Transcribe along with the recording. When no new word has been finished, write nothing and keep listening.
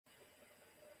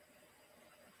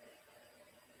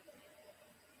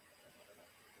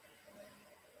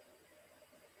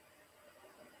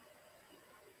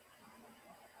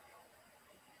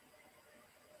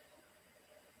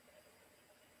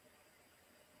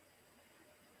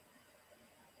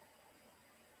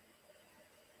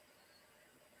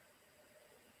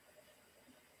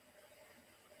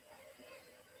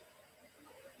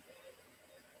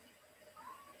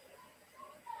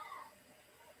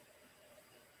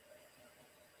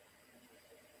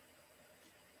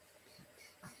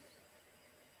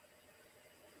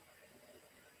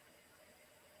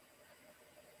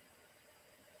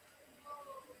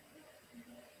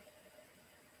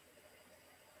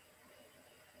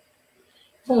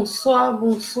Bonsoir,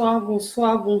 bonsoir,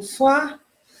 bonsoir, bonsoir.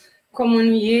 Comment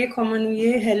you?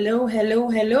 Hello, hello,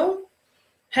 hello.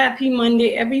 Happy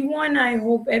Monday, everyone. I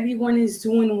hope everyone is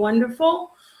doing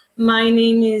wonderful. My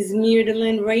name is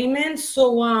Myrdelyn Raymond.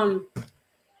 So,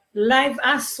 live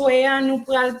à soya, nous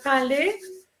pourrons parler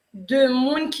de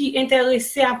monde qui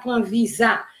intéressé à prendre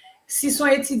visa. Si son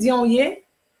étudiant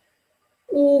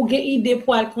ou gen idée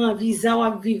pour prendre visa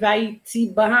ou vivre à Haïti,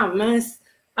 Bahamas,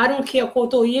 I don't care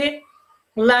kotoye.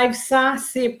 Live ça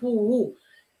c'est pour vous.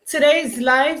 Today's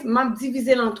live m'a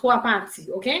divisé en 3 parties,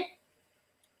 okay?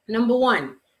 Number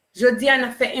 1, jeudi on a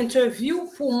fait interview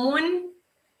pour moun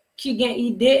qui gen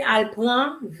idée à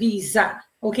prendre visa,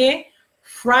 okay?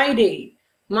 Friday,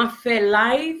 m'a fait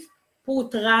live pour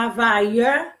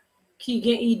travailleurs qui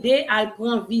gen idée à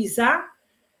prendre visa.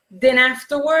 Then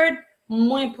afterward,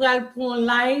 moi pral prendre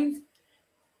live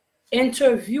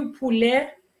interview pour les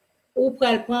ou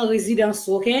pral prendre résidence,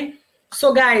 okay?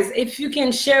 So guys, if you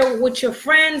can share with your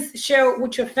friends, share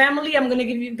with your family, I'm going to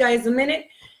give you guys a minute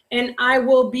and I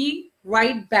will be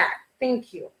right back.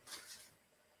 Thank you.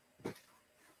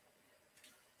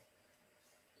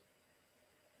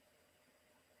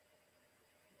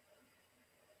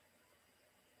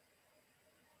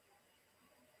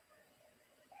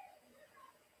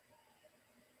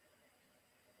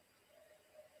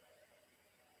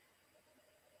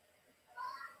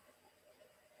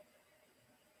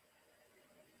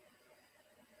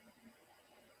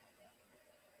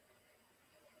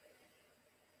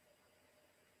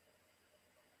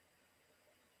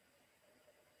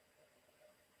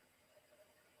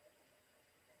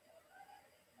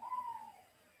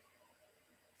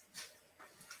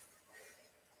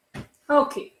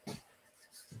 Okay,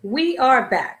 we are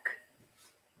back.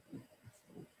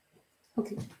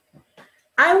 Okay,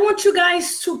 I want you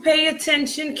guys to pay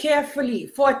attention carefully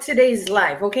for today's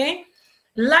live, okay?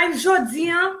 Live jodi,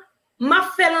 ma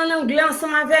fait en anglais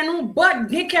ensemble avec nous, but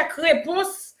gen quelques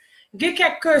réponses, gen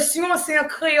quelques questions, c'est en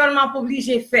créole m'a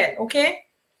obligé faire, okay?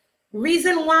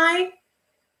 Reason why,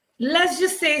 let's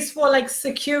just say it's for like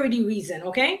security reason,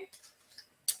 okay?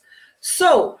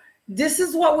 So, this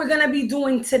is what we're going to be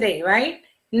doing today, right?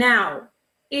 Now,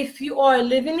 if you are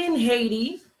living in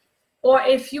Haiti or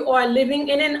if you are living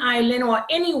in an island or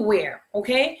anywhere,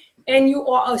 okay, and you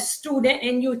are a student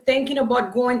and you're thinking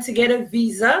about going to get a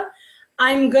visa,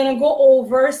 I'm going to go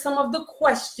over some of the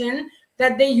questions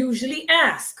that they usually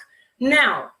ask.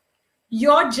 Now,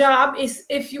 your job is,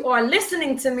 if you are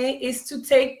listening to me, is to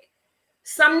take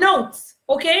some notes,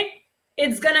 okay?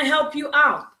 It's going to help you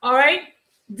out, all right?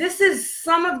 This is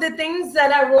some of the things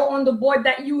that I wrote on the board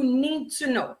that you need to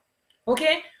know.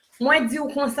 Okay? Moi, dis ou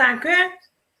comme ça que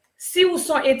si vous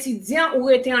sont étudiant ou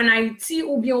êtes en Haïti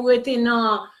ou bien vous êtes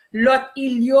dans l'autre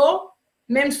île,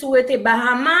 même si vous êtes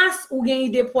Bahamas ou gagne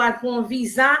idée pour un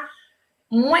visa,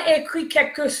 moi écrit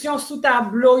quelques questions sous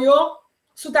tableau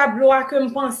que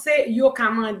me pensais yo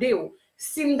commandé ou.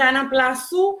 Si m'ta dans place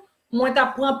ou, moi ta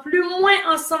prend plus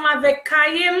moins ensemble avec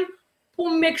Kayem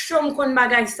pour make sure m'kon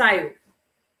bagay sa yo.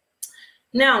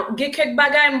 Now, get quelques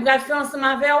bagages m'bral faire ensemble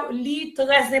avec li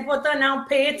très important. Now,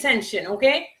 pay attention,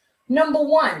 okay? Number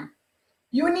 1,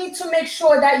 you need to make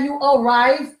sure that you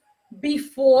arrive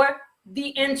before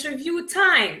the interview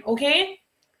time, okay?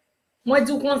 Moi,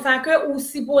 dis comme ça que ou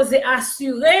supposé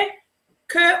assurer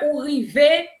que ou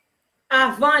arrive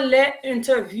avant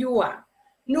l'interview.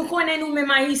 Nous connaissons nous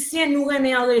même haïtiens, nous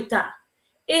remet en retard.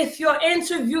 If your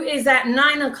interview is at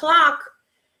 9 o'clock,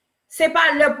 c'est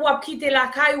pas le pour quitter la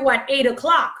caille at 8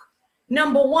 o'clock.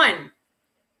 Number 1,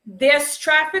 there's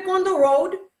traffic on the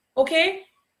road, okay?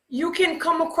 You can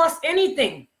come across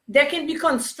anything. There can be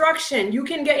construction. You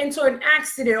can get into an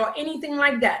accident or anything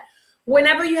like that.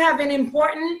 Whenever you have an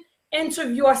important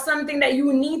interview or something that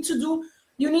you need to do,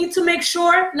 you need to make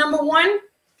sure, number 1,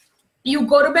 you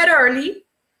go to bed early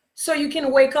so you can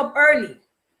wake up early.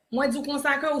 Moi, du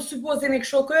consacre, ou suppose make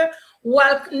sure que ou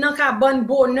nan ka bonne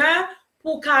bonheur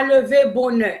pour qu'à lever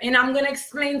bonheur. And I'm going to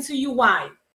explain to you why.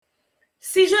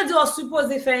 Si je dois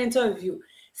supposer faire interview,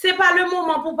 c'est pas le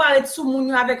moment pour parler de sous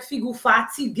moun avec figou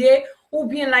fatigué ou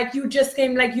bien like you just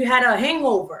came like you had a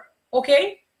hangover,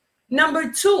 okay?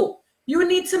 Number 2, you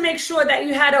need to make sure that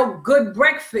you had a good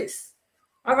breakfast,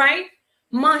 all right?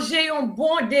 Manger un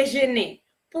bon déjeuner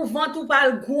pour ventou pas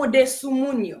le gronder sous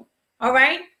moun yo, all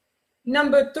right?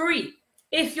 Number 3,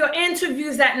 if your interview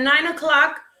is at 9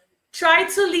 o'clock, try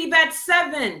to leave at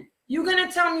 7. You're going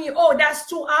to tell me, oh, that's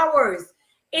 2 hours.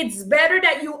 It's better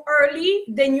that you're early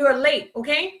than you're late,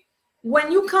 okay?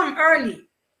 When you come early,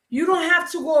 you don't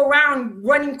have to go around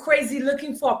running crazy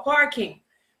looking for parking.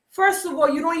 First of all,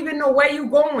 you don't even know where you're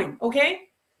going, okay?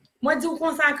 Moi, dis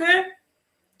comme ça que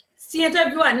Si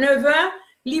interview à 9h,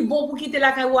 li bon pour quitter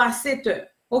la caille à 7h.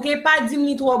 OK, pas 10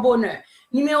 minutes ou bonheur.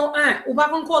 Numéro 1, ou pas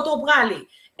qu'on côté praler.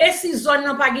 Et si zone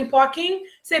n'a pas de parking,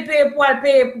 c'est payer pour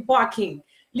parking.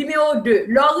 Numéro 2,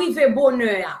 l'arrivée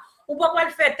bonheur. Ou pas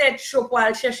le faire tête chaud pour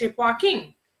aller chercher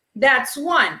parking. That's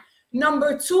one.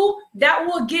 Number 2, that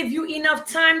will give you enough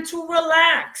time to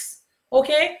relax.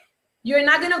 Okay? You're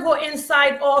not going to go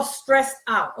inside all stressed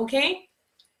out. Okay?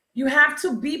 You have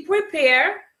to be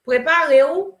prepared,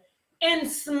 préparez-vous, and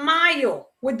smile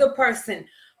with the person.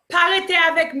 Parlez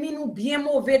avec minou bien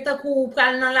mauvais tant qu'on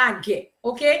pral dans la guerre.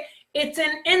 Okay? It's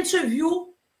an interview.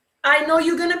 I know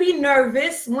you're going to be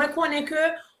nervous. Moi, connais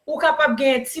que ou capable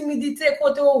de timidité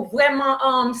côté ou vraiment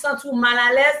sentir mal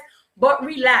à l'aise, but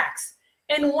relax.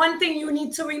 And one thing you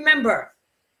need to remember,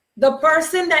 the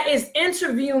person that is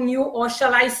interviewing you, or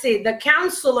shall I say, the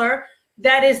counselor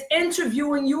that is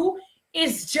interviewing you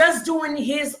is just doing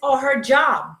his or her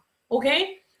job.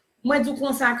 Okay? Moi, du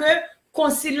constat que,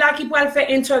 conseil là qui peut faire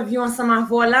interview ensemble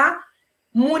voilà,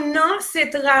 mon nan,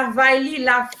 c'est travail li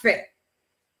la fait.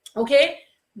 Okay?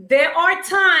 There are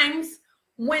times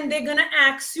when they're going to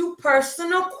ask you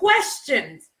personal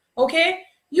questions. Okay?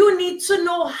 You need to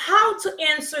know how to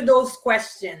answer those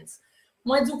questions.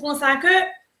 Moi, du constat que,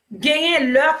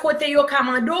 gagner leur côté yo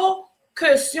kamando,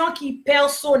 question qui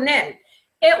personnelle.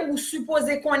 Et ou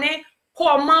supposé connaître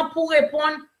comment pour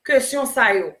répondre question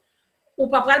ça yo. Ou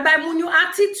pas pral bay moun yo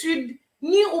attitude,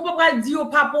 ni ou pas pral di yo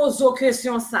pas pose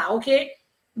question ça, okay?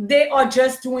 They are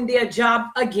just doing their job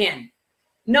again.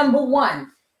 Number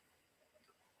 1.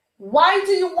 Why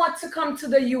do you want to come to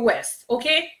the US?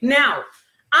 Okay? Now,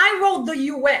 I wrote the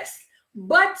US,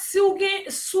 but si ou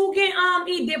gen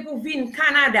ide pour vin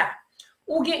Canada,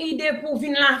 ou gen ide pour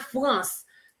vin la France,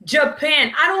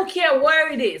 Japan, I don't care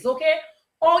where it is, okay?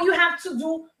 All you have to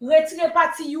do, retire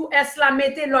parti US la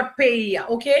mette l'autre pays,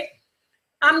 okay?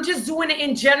 I'm just doing it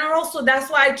in general, so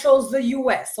that's why I chose the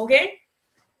US, okay?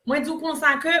 Moi, du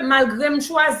konsa que, malgré m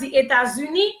choisi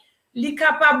États-Unis, li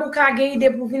capable ou ka gen ide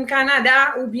pour vin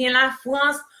Canada, ou bien la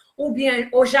France, ou bien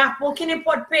au Japon, qui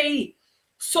n'importe pays.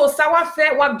 So, ça va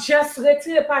faire, ou just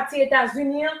retire parti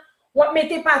États-Unis, ou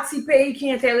mette parti pays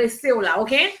qui intéressé ou là,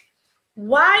 okay?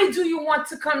 Why do you want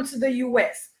to come to the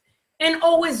US? And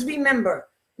always remember,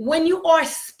 when you are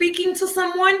speaking to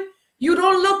someone, you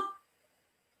don't look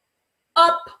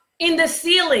up in the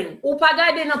ceiling. Ou pas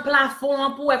garder dans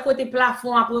plafond pour écouter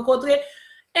plafond pour écouter.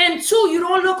 And 2, you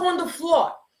don't look on the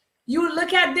floor. You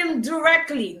look at them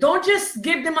directly. Don't just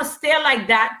give them a stare like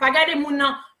that. Pas garder moun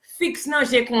nan fixe nan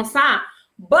j'ai comme ça.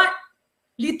 But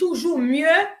li toujours mieux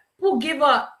pour give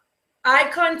a eye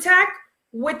contact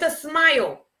with a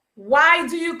smile. Why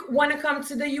do you want to come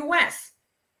to the US?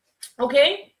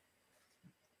 Okay?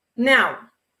 Now,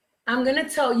 I'm going to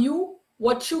tell you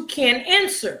what you can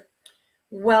answer.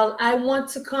 Well, I want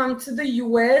to come to the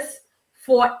US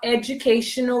for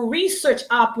educational research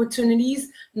opportunities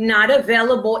not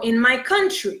available in my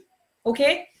country.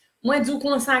 Okay? Moi, du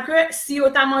consacre, si yo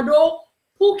tamando,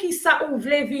 pour qui ça ou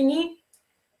vle vini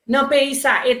dans pays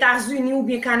ça, États-Unis ou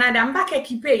bien Canada, m'pa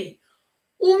ki pays.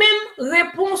 Ou même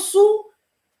réponse ou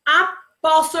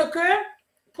parce que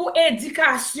pour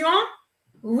éducation,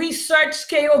 research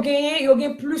que yo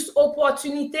gen plus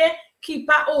opportunité qui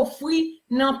pas offri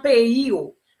dans pays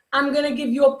yo. I'm going to give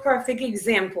you a perfect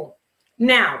example.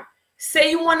 Now,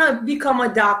 say you want to become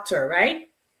a doctor, right?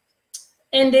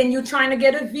 And then you're trying to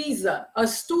get a visa, a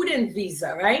student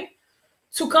visa, right?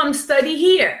 To come study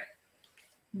here.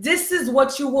 This is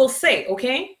what you will say,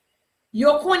 okay?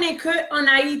 Yo connais que en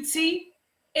Haïti,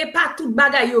 et pas tout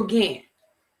bagay yo gen.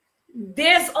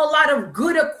 There's a lot of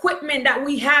good equipment that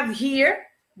we have here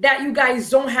that you guys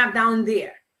don't have down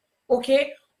there,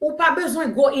 okay? Ou pas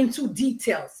besoin go into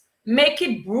details. Make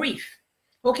it brief,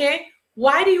 okay?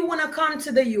 Why do you want to come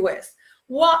to the US?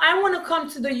 Well, I want to come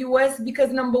to the US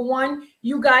because number 1,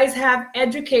 you guys have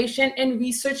education and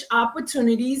research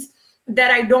opportunities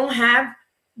that I don't have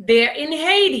there in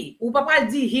Haiti. Ou papa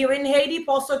dit here in Haiti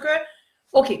parce que,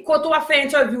 okay, quand on a fait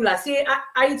interview là, si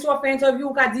Haiti on a fait interview,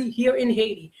 on a dit here in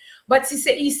Haiti. But si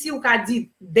c'est ici, on a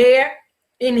dit there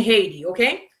in Haiti,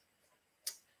 okay?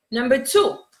 Number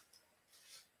 2,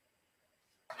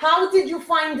 how did you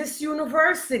find this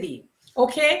university?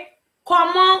 Okay?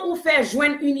 Comment ou fait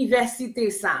joindre université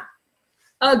ça?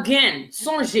 Again,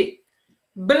 songez.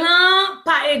 Blanc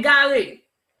pas égaré,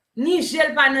 ni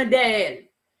gel pas nan derrière.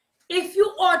 If you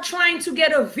are trying to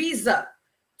get a visa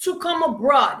to come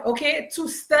abroad, okay, to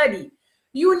study,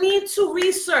 you need to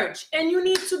research and you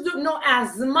need to know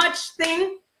as much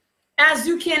thing as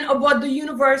you can about the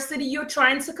university you're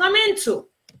trying to come into,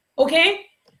 okay?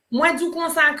 Moi, du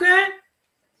consacre,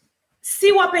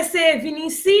 si vous pensez venir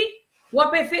ici, Ou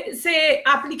c'est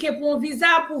appliquer pour un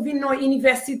visa pour venir dans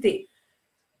l'université.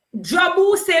 Job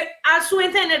ou c'est à sur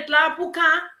internet là pour quand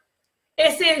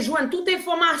essayer de joindre toute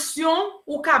information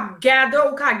ou qu'a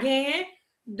gather ou qu'a gagner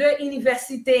de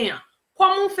l'université.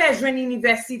 Comment on fait joindre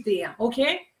l'université? OK?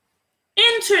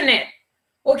 Internet.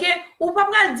 Okay? Ou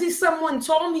pas dire someone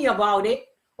told me about it.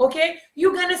 Okay?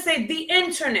 You're gonna say the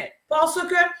internet. Parce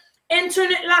que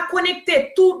internet la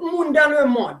connecté tout le monde dans le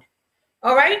monde.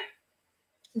 All right?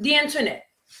 The internet.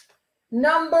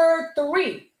 Number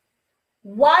 3.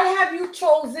 Why have you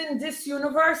chosen this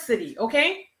university?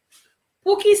 Okay?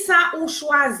 Pour qui ça ou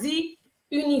choisi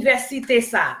université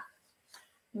ça?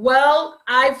 Well,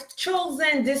 I've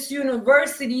chosen this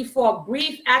university for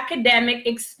brief academic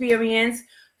experience,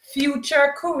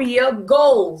 future career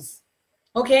goals.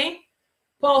 OK?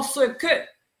 Parce que,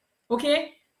 OK?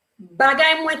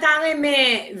 Bagay mwen ta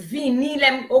reme vini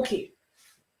lem, OK.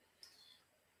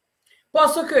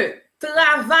 Parce que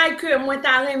travail que mwen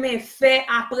ta reme fait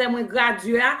après mwen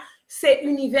gradué, c'est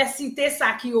université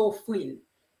ça qui offre.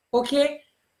 OK?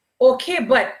 OK,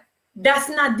 but that's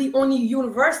not the only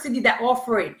university that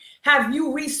offer it. Have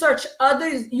you researched other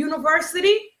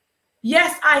university?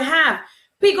 Yes, I have.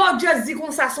 Puis go just dit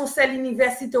comme ça son seule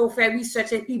université ou fait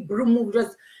research et puis blue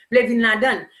just living la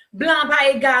donne. Blanc pas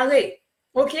égaré.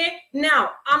 Okay?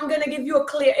 Now, I'm going to give you a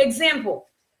clear example.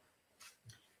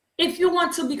 If you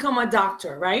want to become a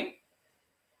doctor, right?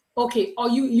 Okay, or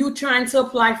you trying to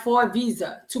apply for a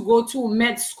visa to go to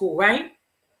med school, right?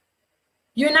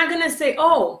 You're not going to say,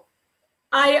 "Oh,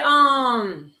 I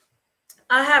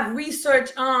have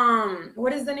researched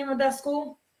what is the name of that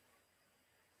school?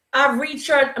 I've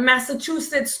researched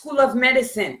Massachusetts School of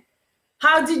Medicine."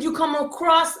 How did you come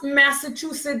across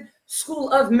Massachusetts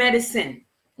School of Medicine?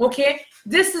 Okay,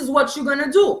 this is what you're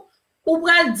gonna do. Ou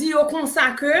pral di yo kon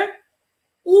sa ke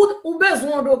ou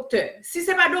besoin docteur. Si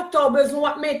c'est pas docteur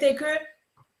besoin mette que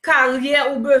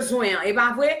carrière ou besoin. Et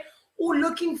pas vrai, ou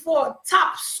looking for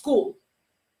top school.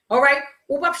 All right?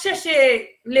 Ou pas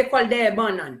chercher l'école des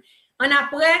bananes. And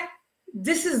après,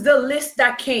 this is the list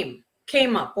that came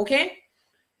up, okay?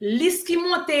 List qui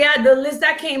monte, the list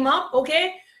that came up,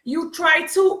 okay? You try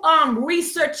to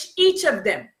research each of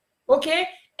them, okay?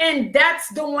 And that's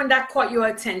the one that caught your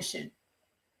attention.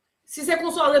 Si c'est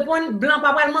qu'on soit répondre blanc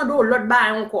pas vraiment d'eau l'autre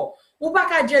bail encore. Ou pas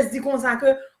qu'à juste dire comme ça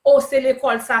que oh c'est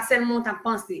l'école ça seulement t'as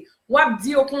pensé. Ou ap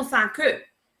di yo comme ça que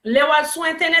les wal sur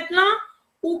internet là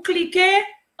ou cliquer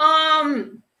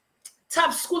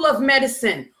Top School of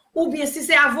Medicine ou bien si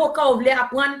c'est avocat ou voulez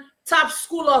apprendre Top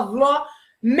School of Law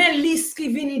mais liste qui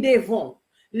vini devant.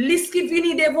 Liste qui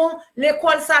vini devant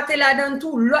l'école ça t'es là dans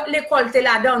tout, l'école t'es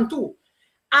là dans tout.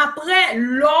 Après,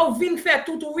 l'on vient faire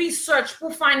tout research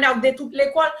pour find out de toute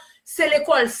l'école, c'est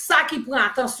l'école ça qui prend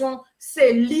attention,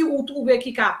 c'est lui ou trouver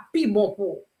qui a plus bon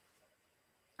pour.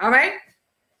 All right?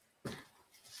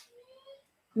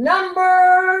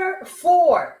 Number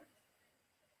 4.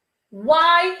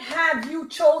 Why have you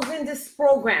chosen this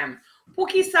program? Pour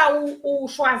qui ça ou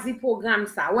choisi programme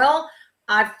ça? Well,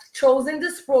 I've chosen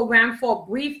this program for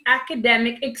brief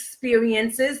academic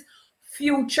experiences,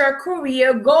 future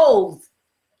career goals.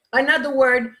 Another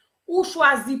word, ou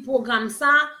choisi programme ça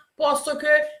parce que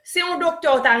c'est un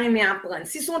docteur t'a aimé apprendre.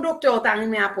 Si son docteur t'a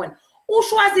aimé apprendre, ou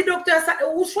choisi docteur ça,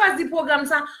 ou choisi programme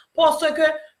ça parce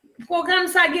que programme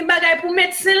ça gen bagay pour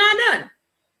médecin la donne.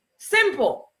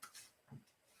 Simple.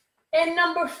 And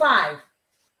number 5.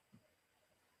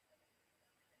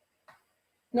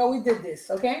 No, we did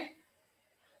this, okay?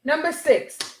 Number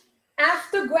 6.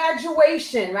 After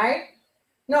graduation, right?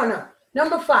 No.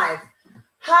 Number 5.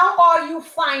 How are you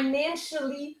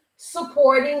financially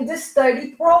supporting the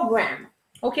study program?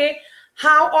 Okay?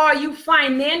 How are you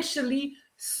financially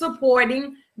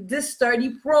supporting the study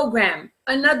program?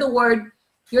 Another word,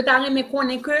 yo ta reme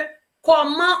konnen que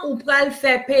comment ou pral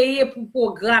faire payer pour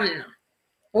programme.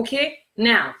 Okay?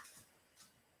 Now,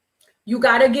 you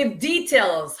got to give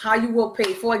details how you will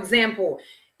pay. For example,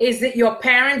 is it your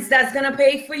parents that's going to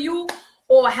pay for you?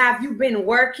 Or have you been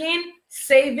working,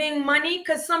 saving money?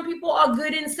 Because some people are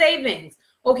good in savings,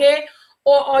 okay?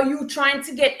 Or are you trying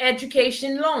to get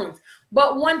education loans?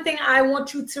 But one thing I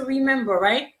want you to remember,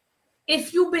 right?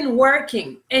 If you've been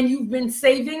working and you've been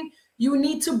saving, you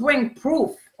need to bring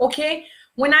proof, okay?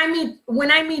 When I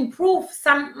mean proof,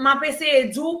 ça m'a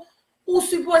pensé du ou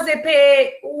supposé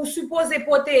payer, ou supposé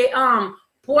porter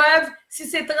preuve si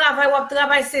c'est travail ou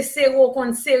travail c'est zéro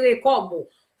contre serré corbeau.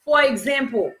 For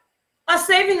example, a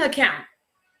saving account.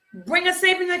 Bring a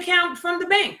saving account from the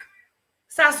bank.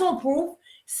 Ça son proof.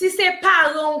 Si c'est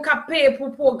parents qui paye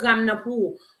pour programme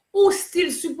pour ou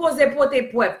style supposé porter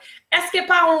preuve. Est-ce que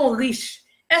parents riches?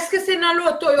 Est-ce que c'est dans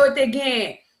l'auto yo te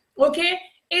gain Okay?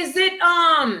 Is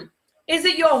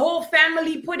it your whole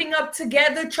family putting up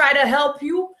together, try to help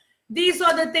you? These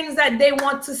are the things that they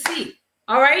want to see.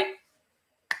 All right?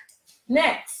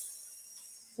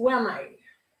 Next, where am I?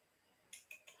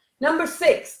 Number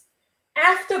 6,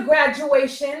 after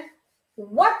graduation,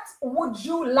 what would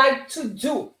you like to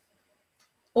do?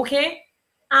 Okay?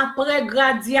 Après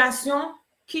graduation,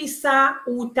 qui ça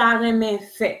ou ta remè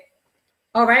fait?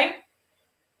 All right?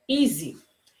 Easy.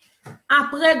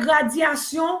 Après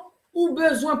graduation, ou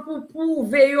besoin pour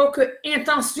prouver que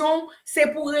intention,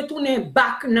 c'est pour retourner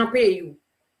back dans le pays.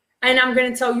 And I'm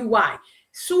going to tell you why.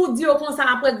 Sou di yo kon sa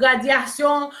après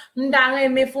graduation, m'da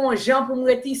remè fon jan pour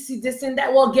m'rete ici, this and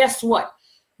that. Well, guess what?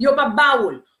 Yo pa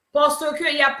baoul. Parce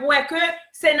que y a pour que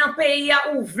c'est dans pays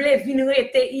où vle vin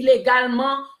rete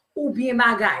illégalement ou bien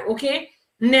bagay. OK?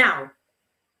 Now,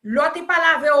 l'autre pas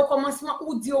lavé au commencement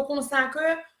ou di yo kon sa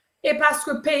que et parce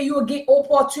que pays yo gen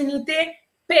opportunité,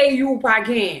 pays yo pas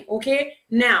gen. OK?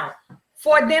 Now,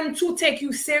 for them to take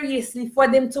you seriously,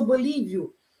 for them to believe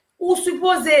you, ou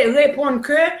supposé répondre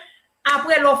que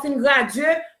après l'offre gradué,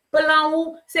 plan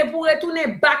ou c'est pour retourner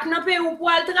back dans pays ou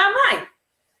pour aller travail.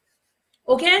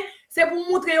 OK? C'est pour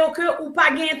montrer que ou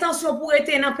pas gain intention pour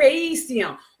être dans pays ici,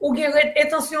 ou gain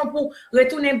intention pour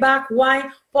retourner back why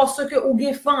parce que ou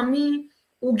gain famille,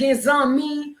 ou gain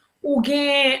amis, ou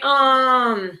gain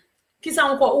qui ça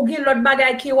encore ou gain l'autre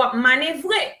bagage qui va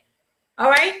manœuvrer. All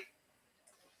right?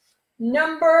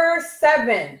 Number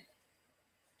 7.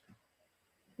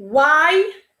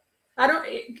 Why?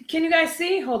 Can you guys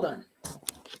see? Hold on.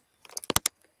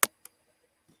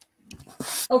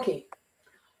 Okay.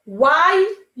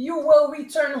 Why you will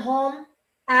return home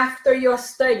after your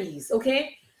studies,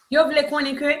 okay? Yo vle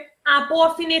konnen que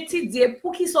apor fin étudier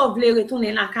pour qui so vle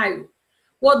retourner la caillou.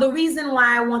 Well, the reason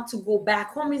why I want to go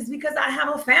back home is because I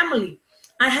have a family.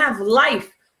 I have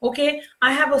life, okay?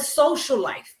 I have a social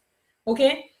life,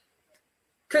 okay?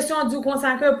 Question du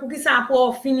consacré pour qui ça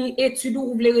pour fini étude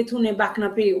ou vle retourner back dans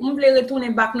pays. On vle retourner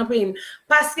back dans pays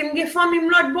parce que m'ge famille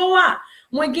l'autre bois.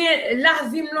 Moi gen la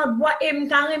vie l'autre bois et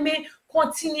m'ta remè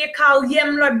continuer carrière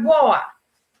l'autre bois.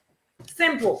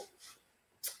 Simple.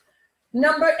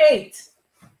 Number 8.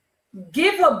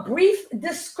 Give a brief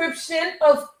description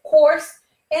of course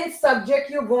and subject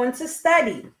you're going to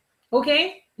study.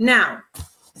 Okay? Now,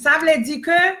 ça veut dire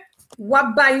que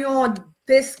wap ba yon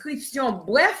description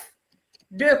bref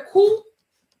de cours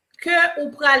que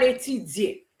ou pral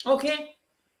étudier. Okay?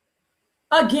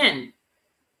 Again,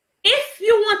 if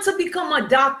you want to become a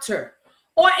doctor,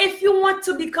 or if you want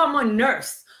to become a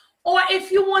nurse, or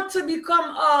if you want to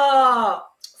become a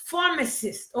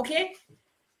pharmacist, okay?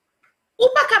 Ou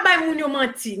pa kabay moun yo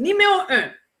manti. Numéro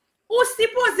 1. Ou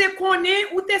supposé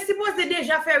connaître, ou te supposé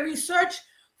déjà faire research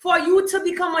for you to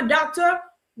become a doctor,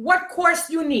 what course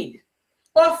you need.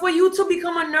 Or for you to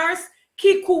become a nurse,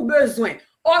 qui kou besoin.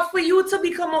 Or for you to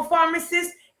become a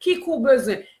pharmacist, qui kou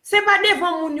besoin. C'est pas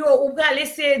devant moun yo ou pral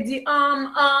essayer di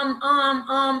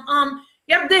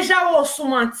Yap déjà ou sou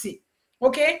manti.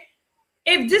 Okay?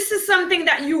 If this is something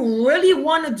that you really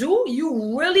want to do,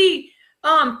 you really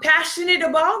passionate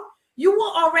about, you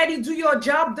will already do your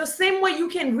job the same way you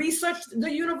can research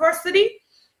the university,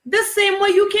 the same way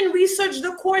you can research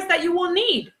the course that you will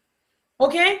need.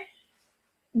 Okay?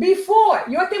 Before,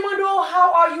 you demando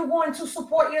how are you going to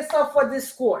support yourself for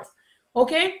this course?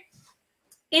 Okay?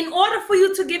 In order for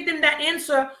you to give them that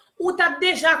answer, ou tap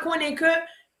déjà connaît que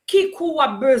qui kou a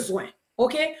besoin.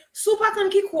 Okay? Sou pa kon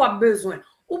ki kou a besoin.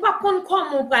 Ou pa kon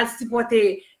comment pral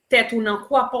supporter tête ou nan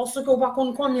quoi parce que ou pa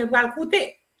kon combien pral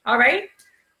coûter. All right?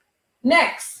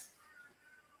 Next.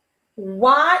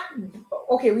 Why?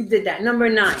 Okay, we did that. Number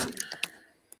 9.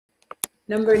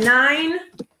 Number 9.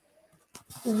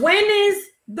 When is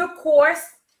the course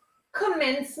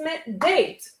commencement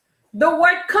date? The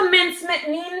word commencement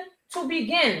means to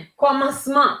begin.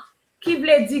 Commencement. Qui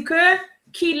vle di que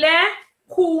qu'il est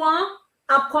courant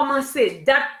a commencé.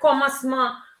 Date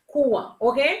commencement courant.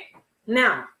 Okay?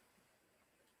 Now,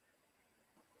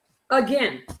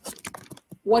 again,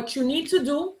 what you need to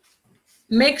do,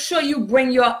 make sure you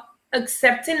bring your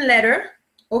accepting letter,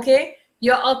 okay?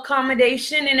 Your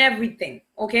accommodation and everything,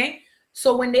 okay?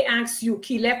 So when they ask you,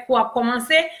 qui lè kou ap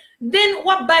commencé, then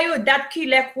what ba yo dat qui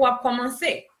lè kou ap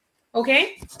commencé,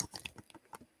 okay?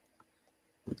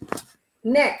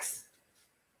 Next.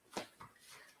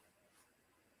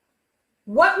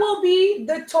 What will be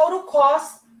the total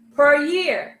cost per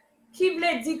year? Qui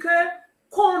vle di que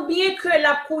combien que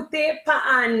la coûté par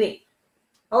année?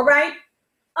 All right?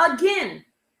 Again,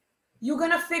 you're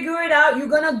going to figure it out. You're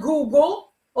going to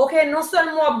Google. Okay? Non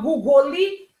seulement Google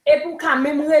li, et pour quand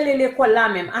même rele l'école la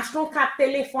même. Acheton 4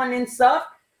 téléphones and stuff.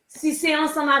 Si c'est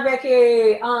ensemble avec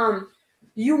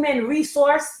human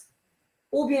resource,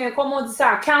 ou bien, comment on dit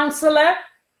ça, counselor,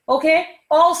 okay?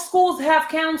 All schools have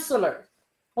counselor,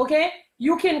 okay?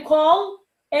 You can call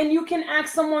and you can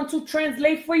ask someone to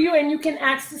translate for you, and you can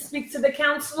ask to speak to the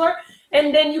counselor,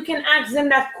 and then you can ask them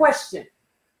that question,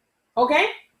 okay?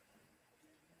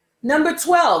 Number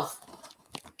 12.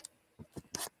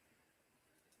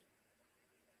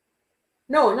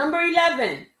 No, number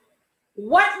 11.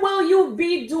 What will you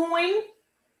be doing?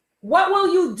 What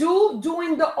will you do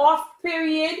during the off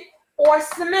period or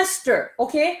semester?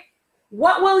 Okay?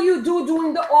 What will you do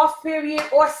during the off period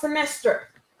or semester?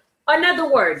 Another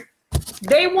word,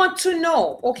 they want to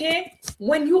know, okay?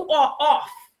 When you are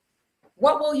off,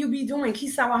 what will you be doing? Qui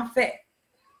ça va faire?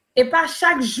 Et pas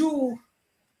chaque jour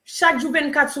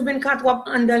 24 sur 24 wap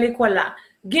an dans l'école là.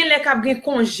 Gen lè k'ap gen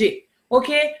congé.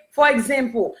 Okay? For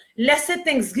example, laissez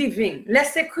Thanksgiving,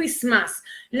 laissez Christmas,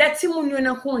 laissez moun yo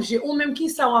nan congé, ou même qui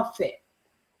ça va faire.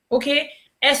 Okay?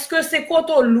 Est-ce que c'est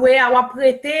koto loué à wap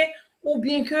prêter, ou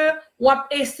bien que wap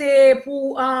essayer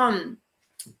pour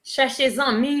chercher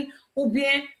zami, ou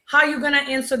bien how you gonna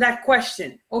answer that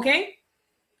question? Okay?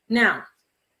 Now,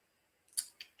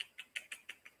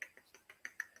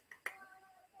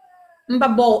 m'pa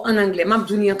bon en anglais, m'a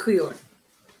djouni en créole.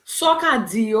 So ka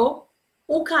di yo,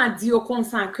 ou ka di yo kon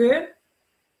sa que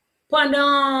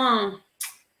pendant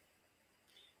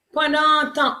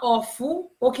temps off,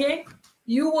 okay,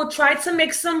 you will try to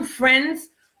make some friends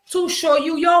to show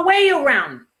you your way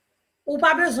around. Ou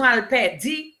pas besoin le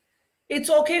perdre. It's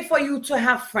okay for you to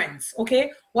have friends,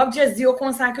 okay? Wap just di yo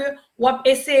kon sa que wap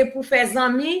essayer pour faire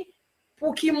zami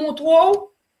pour ki montre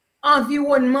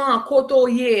environnement koto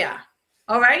ye.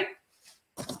 All right?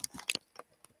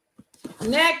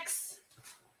 Next,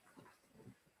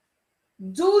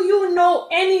 do you know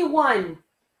anyone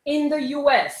in the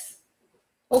US?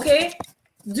 Okay,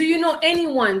 do you know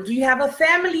anyone? Do you have a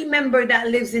family member that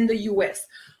lives in the US?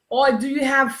 Or do you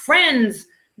have friends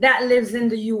that lives in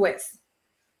the US?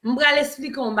 M'bral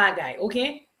explique un bagay,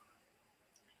 okay?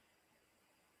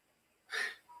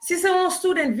 Si c'est un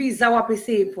student visa wap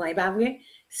essayer point, pas vrai?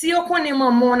 Si yo connaît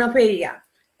maman nan pays ya,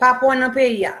 papa nan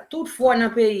pays ya, tout fwa nan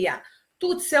pays ya,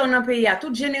 toute sœur dans le pays,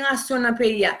 toute génération dans le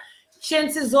pays,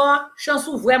 chances are, chance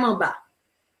vraiment bas.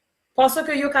 Parce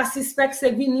que yo ka suspect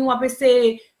c'est vini ou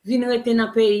apese vini rete dans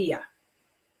le pays.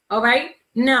 All right?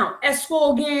 Now, est-ce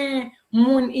qu'on gen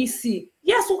moun ici?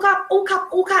 Yes, ou ka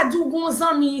do gon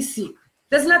zami ici.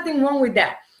 There's nothing wrong with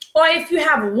that. Or if you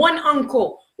have one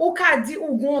uncle, ou ka di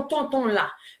ou gon tonton là.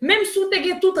 Même si ou te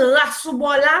gen toute race ou bon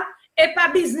là, et pas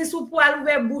business ou pour aller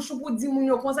ouvrir bouche ou pour di moun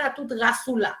yo kon sa toute race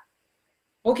ou là.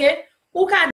 Okay? Ou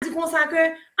ka di kon sa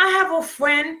ke, I have a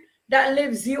friend that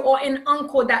lives here or an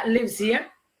uncle that lives here.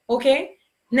 Okay?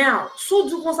 Now, sou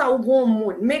di kon sa ou gon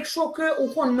moun, make sure que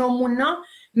ou kon non moun nan,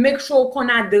 make sure ou kon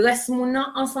adresse moun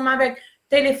nan, ensemble avec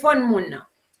téléphone moun nan.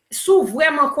 Sou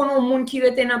vraiment konon moun ki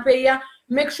rete nan pays,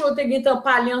 make sure te gen te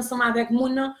parler ensemble avec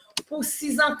moun nan, pour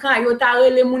 6 ans ka yo ta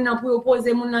rele moun nan pour yo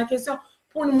poser moun nan question,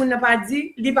 pour moun nan pa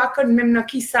di, li pa kon même nan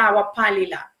ki sa wap parler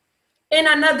là. And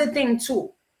another thing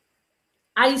too,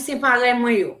 Haïtien pareil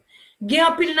moi yo.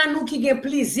 Gen pile nan nou ki gen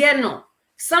plaisir non.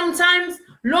 Sometimes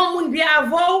l'on moun bien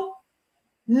avou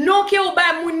non ke ou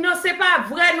ba moun non c'est pas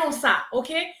vrai non ça,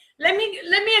 okay? Let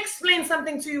me explain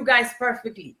something to you guys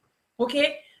perfectly.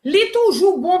 Okay? Li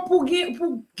toujours bon pour gen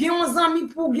un zami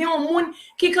pour gen un moun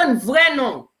qui kon vrai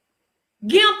non.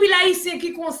 Gen pile Haïtien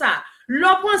qui kon ça.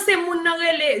 L'on pense moun nan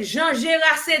rele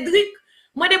Jean-Gérard Cédric.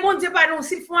 Moi de bon Dieu pardon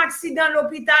s'il font accident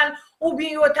l'hôpital ou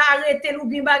bien yo ta arrêté ou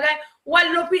bien bagay ou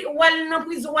nan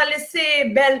prison ou laisser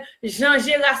belle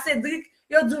Jean-Gérard Cédric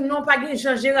yo dit non pas gen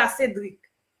Jean-Gérard Cédric.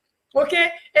 OK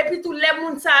et puis tout les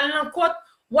moun sa nan côte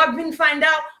ou vinn find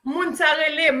out moun sa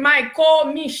relé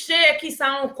Michael Michel qui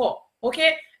ça encore. OK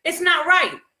it's not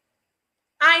right.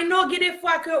 I know get des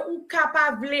fois que ou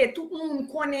capable tout moun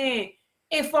connaît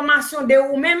information de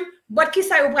ou même but qui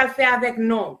ça yo pral faire avec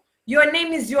non. Your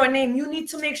name is your name. You need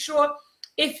to make sure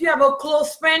if you have a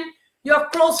close friend, your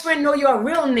close friend know your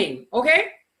real name,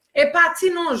 okay? Et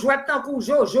parti non jouet tant pour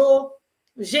Jojo,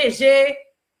 GG,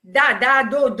 Dada,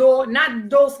 Dodo, not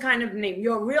those kind of name,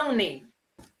 your real name.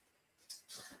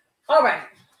 All right.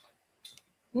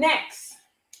 Next.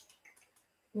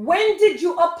 When did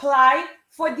you apply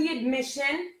for the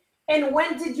admission and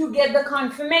when did you get the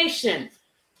confirmation?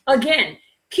 Again,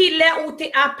 qui l'a ou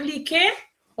t'es appliqué,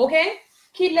 okay?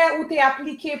 Qui l'a ou t'es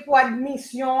appliqué pour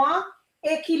admission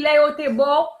et qui l'a ou t'es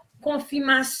bon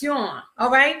confirmation. All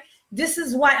right? This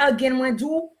is why again when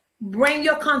do bring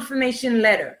your confirmation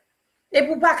letter. Et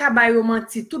pour pas ka bay yo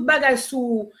menti, tout bagay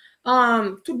sou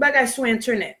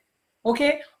internet.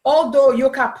 Okay? Although you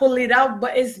can pull it out,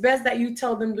 but it's best that you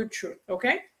tell them the truth.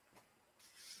 Okay?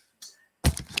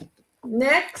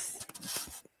 Next.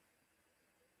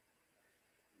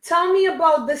 Tell me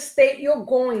about the state you're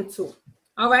going to.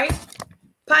 All right?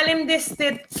 Parlem de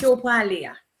state you're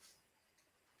parler.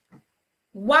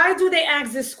 Why do they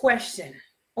ask this question?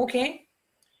 Okay?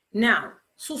 Now,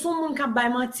 sou son moun kap bay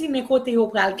manti, men kote yo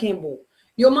pral kenbo.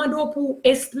 Yo mando pou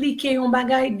explique yon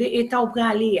bagay de eta ou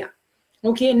prale ya.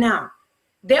 Okay, now,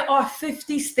 there are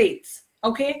 50 states.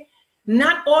 Okay?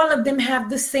 Not all of them have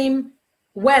the same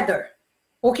weather.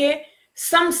 Okay?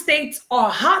 Some states are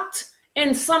hot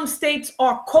and some states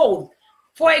are cold.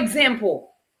 For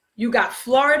example, you got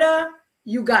Florida,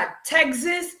 you got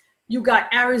Texas, you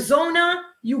got Arizona,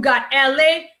 you got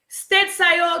LA. States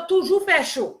sa yo toujou fè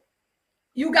chaud.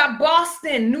 You got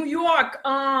Boston, New York,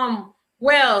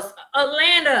 Wales,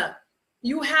 Atlanta.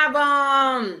 You have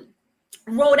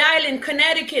Rhode Island,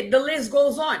 Connecticut. The list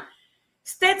goes on.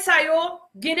 States sa yo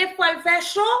gene fòl fè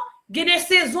chaud, gene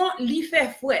saison li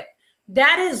fè fwet.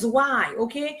 That is why,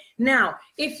 okay? Now,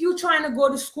 if you're trying to go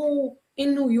to school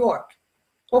in New York,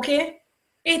 okay,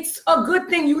 it's a good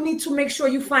thing. You need to make sure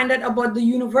you find out about the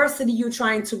university you're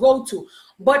trying to go to,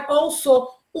 but also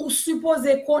suppose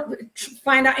they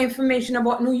find out information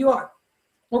about New York,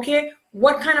 okay?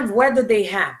 What kind of weather they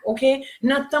have, okay?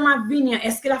 Nan tan ma vini,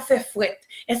 est-ce que la fait fret?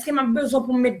 Est-ce que ma besoin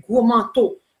pour mettre gros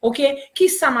manteau, okay? Qui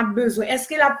ça ma besoin? Est-ce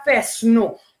que la fait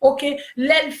snow, okay?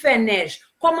 L'el fait neige.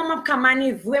 Comment m'a ka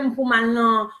manevrer pour mal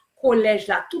nan collège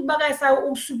là? Tout bagay ça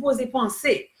ou supposé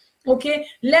penser. OK?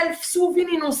 L'el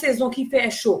souveni non saison qui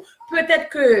fait chaud. Peut-être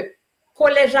que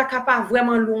collège là capable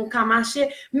vraiment long ka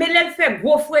marcher, mais l'el fait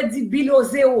gros froid dit below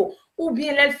zéro ou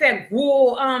bien l'el fait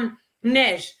gros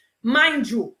neige. Mind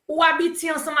you, ou habite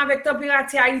ensemble avec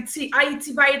température Haïti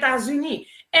pas États-Unis.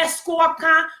 Est-ce qu'on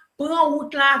ka prend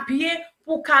route là à pied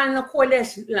pour kal nan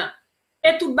collège là?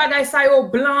 Et tout bagay sa yo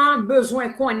blanc besoin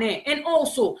connaît. And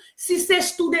also, si c'est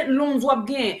student loans wap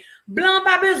gen, blanc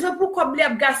pas besoin pour koble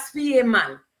ap gaspiller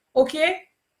mal. Okay?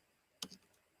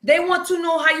 They want to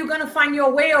know how you're going to find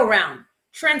your way around.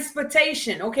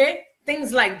 Transportation, okay?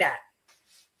 Things like that.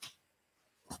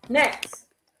 Next.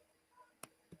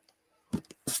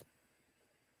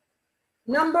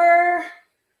 Number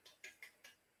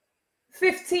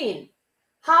 15.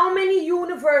 How many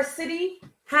universities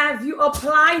have you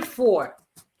applied for?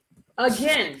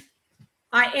 Again,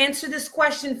 I answered this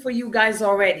question for you guys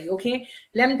already, okay?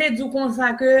 Lem te du kon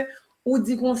sa ke, ou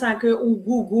di kon sa ke, ou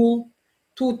Google,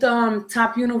 tout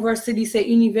top university, se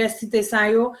université sa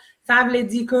yo, sa vle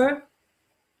di ke,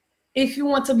 if you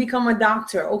want to become a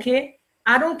doctor, okay?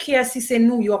 I don't care si se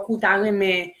New York ou ta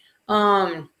reme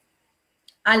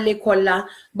à l'école la,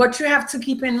 but you have to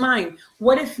keep in mind,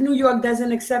 what if New York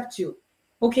doesn't accept you?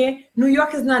 Okay, New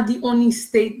York is not the only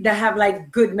state that have like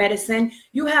good medicine.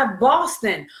 You have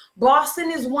Boston.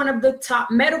 Boston is one of the top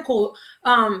medical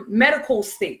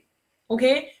state.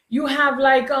 Okay, you have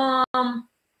like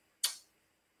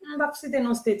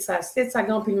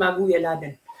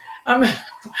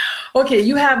okay,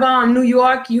 you have New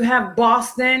York, you have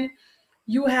Boston,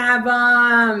 you have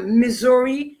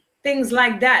Missouri, things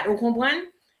like that. Vous comprenez?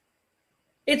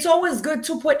 It's always good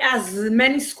to put as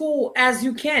many schools as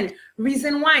you can.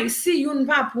 Reason why, si yon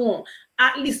pa pon,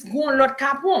 at least go on lot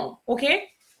ka pon,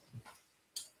 okay?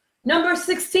 Number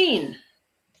 16.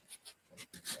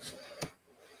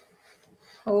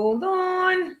 Hold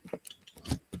on.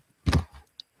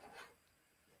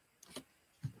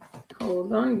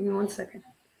 Hold on, give me 1 second.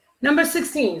 Number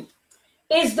 16.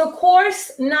 Is the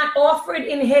course not offered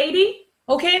in Haiti?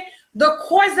 Okay? The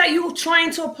course that you're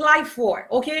trying to apply for,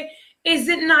 okay? Is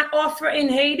it not offered in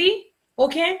Haiti?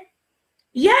 Okay?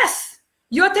 Yes,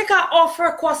 you take an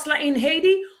offer course in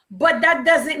Haiti, but that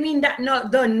doesn't mean that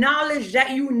the knowledge that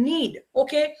you need,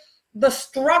 okay? The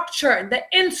structure, the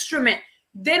instrument,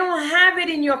 they don't have it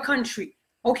in your country,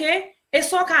 okay? Et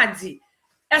so ka di,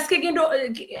 est-ce que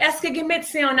gen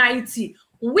médecin en Haïti?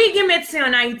 Oui, gen médecin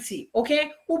en Haïti,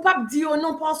 okay? Ou pas di yo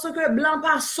non parce que blanc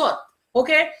pas sot,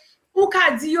 okay? Ou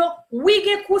ka di yo, oui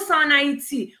gen kous en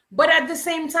Haïti, but at the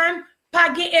same time,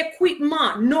 pas gen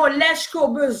equipment, knowledge ko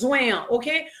besoin,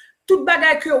 okay? Tout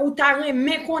bagay que ou ta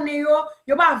reme konnen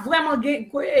yo pas vraiment gen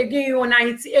yo en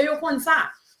Haïti, et yo kon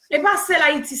ça. Et pas c'est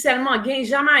Haïti seulement, gen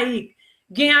Jamaïque,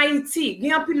 gen Haïti,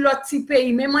 gen un l'autre petit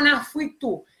pays, même en Afrique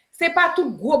tout. C'est pas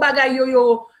tout gros bagay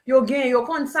yo gen yo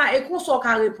kon ça, et qu'on so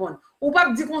ka répondre. Ou pas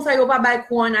di kon ça yo pas bay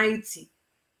ko en Haïti.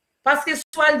 Parce que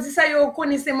soit dit ça yo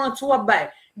connaissement tout bay.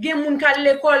 Gen moun ka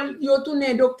l'école yo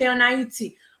tourner docteur en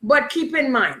Haïti. But keep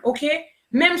in mind, okay?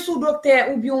 même sous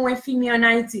docteur ou bien un infirmier en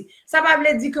Haïti, ça va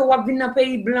veut dire que vous venez dans un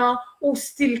pays blanc ou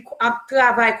still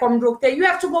travail comme docteur. You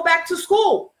have to go back to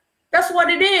school. That's what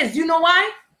it is. You know why?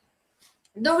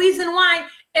 The reason why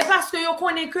est parce que vous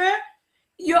connaissez que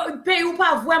le pays ou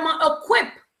pas vraiment equip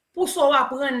pour ça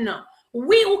apprendre.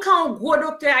 Oui, ou quand un gros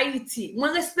docteur Haïti, moi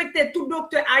respecte tout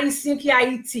docteur haïtien qui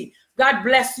Haïti. God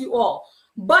bless you all.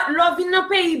 But là, vin dans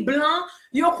pays blanc,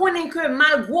 vous connaissez que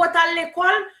malgré à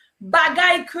l'école,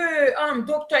 bagay que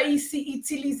docteur ici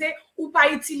utilise ou pas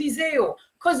utiliser yo.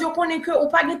 Cause vous connaissez que ou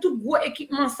pas de tout gros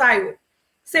équipement ça yo.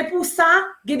 C'est pour ça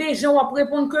que des gens vont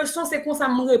répondre question, c'est comme ça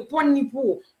me répondre ni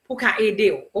pour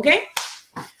aider, okay?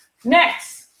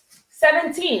 Next,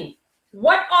 17.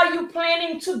 What are you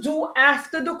planning to do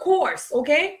after the course,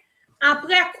 okay?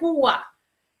 Après cours,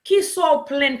 qui sont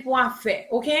plein pour faire,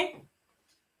 okay?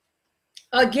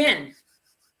 Again,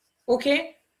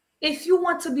 okay? If you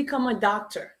want to become a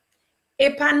doctor,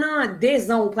 et pendant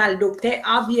 2 ans ou pas le docteur,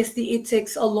 obviously it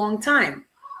takes a long time,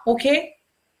 okay?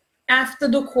 After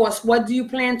the course, what do you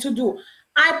plan to do?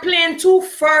 I plan to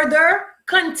further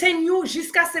continue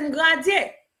jusqu'à ce que je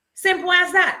gradue. Simple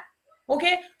as that. OK?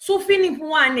 So fini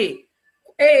pour année.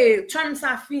 Term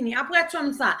ça fini. Après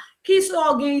term ça, qui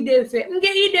sont gain idée faire?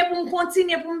 M'gain idée pour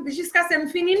continuer pour jusqu'à ce que je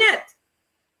fini net.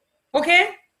 OK?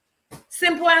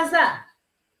 Simple as that.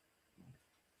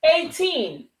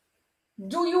 18.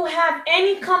 Do you have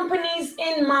any companies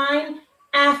in mind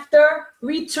after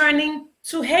returning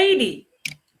to Haiti?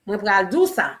 Moi pral dou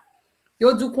ça.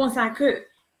 Yo dou kon sa que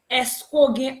est-ce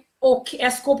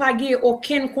qu'on pas gen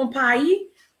aucune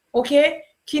compagnie, OK,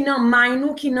 qui nan may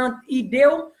nou, qui nan idée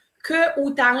que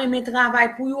ou ta remet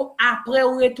travail pour yo après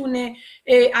ou retourner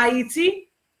Haïti,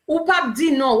 ou pas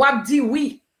di non, ou ap di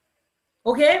oui.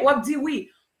 OK, ou ap di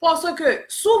oui parce que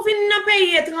sou vin nan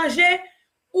pays étranger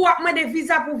ou ap mande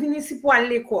visa pour venir ici pour aller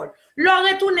l'école. L'on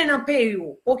retourner dans pays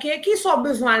ou, OK, qui sont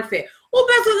besoin le faire? Ou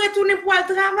besoin retourner pour le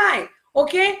travail.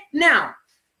 OK? Now,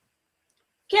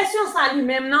 question ça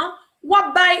lui-même, non? Ou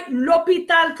bay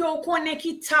l'hôpital que on connaît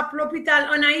qui tape l'hôpital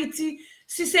en Haïti,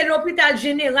 si c'est l'hôpital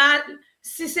général,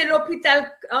 si c'est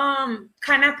l'hôpital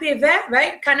canapé vert,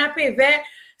 right? Canapé vert,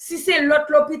 si c'est l'autre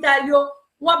l'hôpital yo,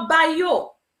 ou bay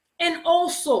yo. And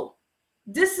also,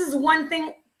 this is one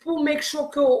thing pour make sure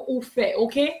que ou fait,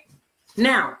 OK?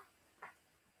 Now,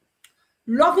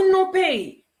 loving no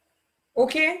pays,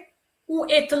 OK? Ou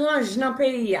étrange dans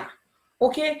pays ya.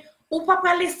 OK? Ou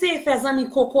pas laisser faire zami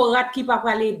kokorat qui pas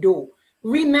parler d'eau.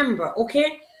 Remember, OK?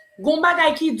 Gon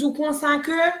bagay ki dou kon sa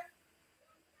que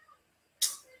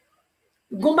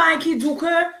gon bagay ki dou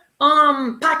que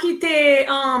pas quitter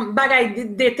bagay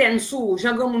deten sou,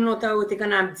 jan gon moun lota ou te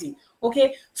kan ap di. OK?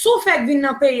 Sou fait vin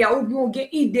nan pays ou bien gen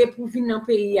idée pour vin nan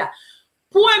pays ya.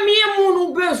 Premier moun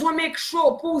ou besoin make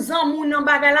sure pour zan moun nan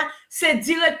bagay la, c'est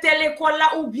directeur l'école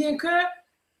là ou bien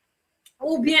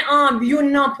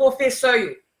yon nan professeur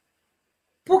yo.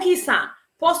 Pour qui ça?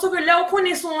 Parce que là, on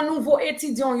connaît son nouveau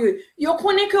étudiant, yo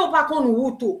connaît que on pas qu'on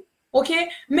route, OK?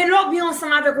 Mais là, bien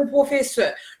ensemble avec un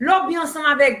professeur, là, bien ensemble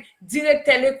avec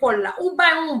directeur l'école là, ou ben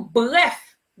un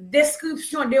bref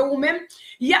description de ou même,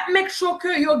 y a make sure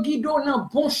que yo guide dans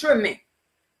bon chemin.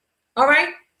 All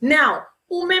right? Now,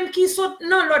 ou même qui saute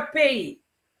dans l'autre pays,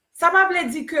 ça va veut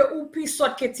dire que ou puis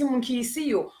saute que ti moun qui ici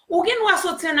yo, ou gen doit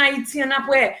sortir en Haïti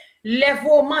après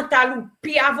level mental ou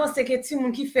puis avancer que ti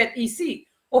moun qui fait ici.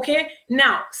 OK?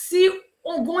 Now, si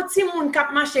on gon ti moun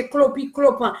k'ap marcher clopi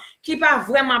clopan qui pas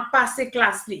vraiment passer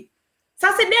classe li. Ça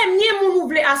c'est dernier moun ou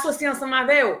vle associer ensemble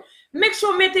avec eux. Make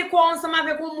sure mettez quoi ensemble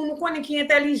avec un moun connait qui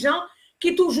intelligent,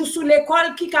 qui toujours sous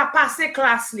l'école, qui ka passer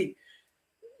classe li.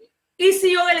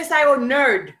 Ici yo les ça yo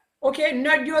nerd. OK?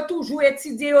 Nerd yo toujours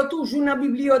étudier, yo toujours dans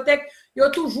bibliothèque, yo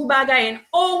toujours bagay.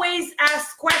 Always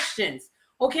ask questions.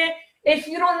 OK? If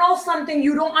you don't know something,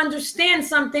 you don't understand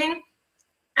something,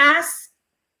 ask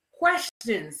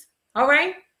questions. All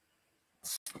right?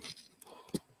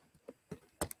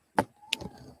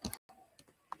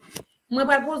 Moi, je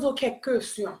vais poser quelques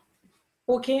questions.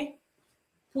 OK?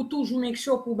 Pour toujours make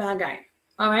sure pour bagay.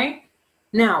 All right?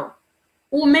 Now,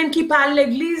 ou même qui parle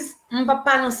l'église, on va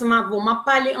parler ensemble avec vous. On va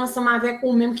parler ensemble avec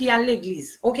ou même qui a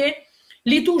l'église. OK?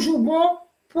 Li toujours bon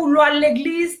pour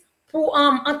l'église, pour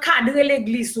encadrer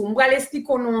l'église. On va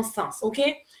l'expliquer dans sens. OK?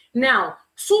 Now,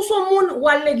 sous ce monde ou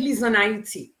à l'église en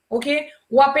Haïti. OK?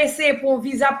 Ou à essayer pour un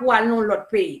visa pour aller dans l'autre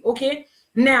pays. OK?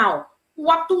 Now, ou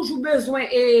a toujours besoin,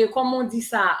 comment on dit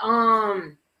ça?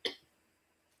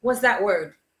 What's that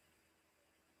word?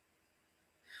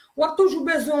 Ou a toujours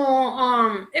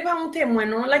besoin, pas un témoin,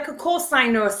 non? Like a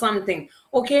co-signer or something.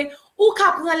 OK? Ou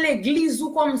qu'à prendre l'église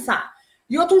ou comme ça.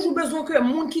 Il y a toujours besoin que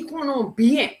monde qui connaît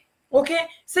bien. OK?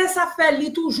 C'est ça fait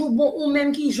li toujours bon ou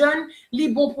même qui jeune, li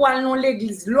bon pour aller dans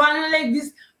l'église. Loin dans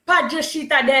l'église, pas de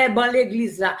chita dans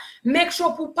l'église là. Make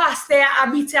sure pour pasteur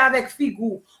habiter avec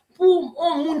figure. Pour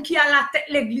un monde qui a la tête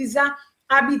l'église là,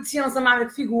 habiter ensemble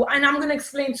avec figure. And I'm going to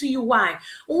explain to you why.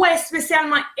 Ouais,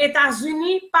 spécialement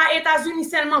États-Unis, pas États-Unis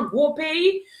seulement gros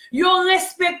pays, yo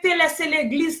respecter laisser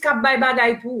l'église qui bay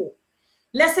bagay pour.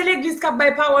 Laissez l'église qui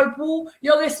bay parole pour,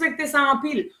 yo respecter ça en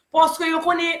pile. Parce que yo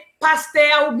connaît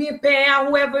pasteur ou bien père,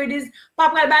 whoever it is, pas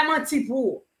pral bay menti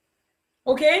pour.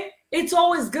 Okay? It's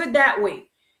always good that way.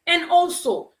 And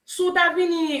also, sous ta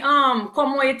vini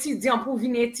comme étudiant pour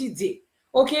venir étudier.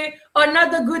 Okay?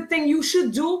 Another good thing you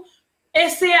should do,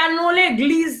 essayer à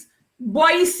l'église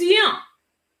boyissien.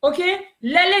 Okay?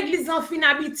 L'église en fin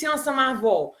habiter ensemble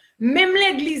avec. Même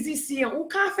l'église ici, ou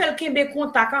quand fait le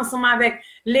contact ensemble avec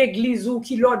l'église ou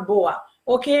qui l'autre bois.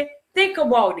 Okay? Think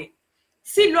about it.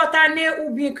 Si l'autre année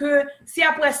ou bien que si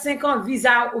après 5 ans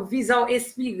visa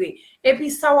expiré et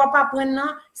puis ça va pas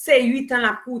prendre c'est 8 ans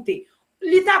la coûter.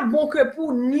 L'état bon que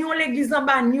pour ni on l'église en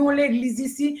bas ni on l'église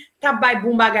ici, t'as bay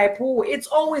bon bagay pour. It's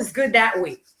always good that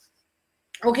way.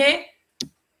 Okay?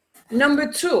 Number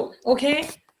 2, okay?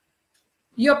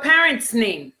 Your parents'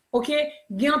 name, okay?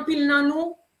 Gen pile nan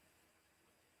nou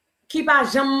qui pas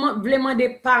jamais vraiment des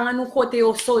parents nous côté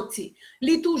au sorti.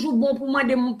 Li toujours bon pour moi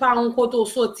de mon parent côté au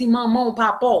sorti maman ou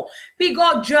papa. Puis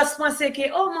God just pense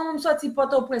que oh maman sorti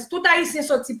Port-au-Prince. Tout haïtien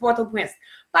sorti Port-au-Prince.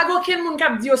 Pas aucun monde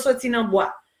qui dit au sorti dans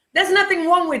bois. There's nothing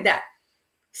wrong with that.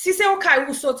 Si c'est au caille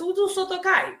ou sorti ou sorti au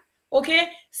caille. OK?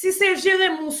 Si c'est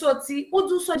Jérémy ou sorti ou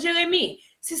du sorti Jérémy.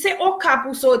 Si c'est au cap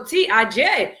ou sorti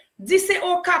Adje, dis c'est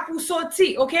au cap ou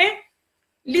sorti, OK?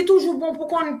 Li toujours bon pour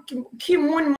qu'on qui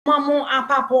moun maman a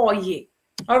papa yé.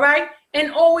 All right?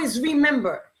 And always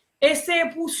remember, essayez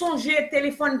pour songer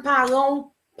téléphone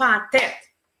parent par tête.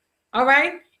 All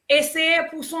right? Essayez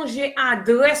pour songer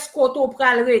adresse koto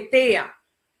pral rete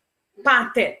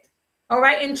par tête. All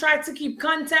right? And try to keep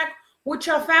contact with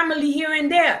your family here and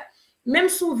there. Même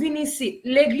sou vin ici,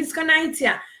 l'église en Haïti,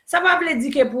 ça va pas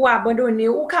dire que pour abandonner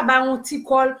ou ka ba un petit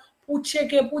call pour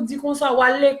checker pour dire qu'on soit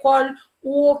à l'école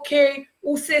ou OK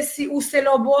ou ceci ou c'est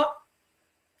le bon.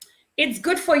 It's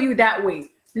good for you that way.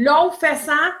 Là ou fait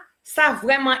ça, ça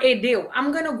vraiment aider.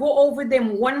 I'm going to go over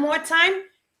them one more time.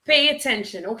 Pay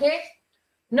attention, okay?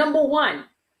 Number 1,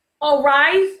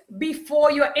 arrive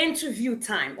before your interview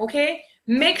time, okay?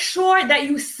 Make sure that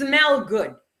you smell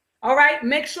good. All right?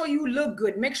 Make sure you look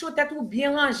good. Make sure that tout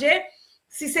bien rangé.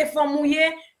 Si c'est femme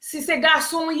mouillé, si c'est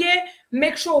garçon mouillé,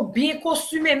 make sure bien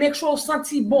costumé, make sure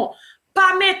senti bon.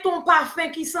 Pas mettre ton parfum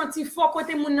qui senti fort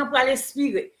côté moun nan pour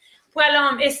respirer. Pour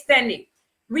externe.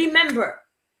 Remember,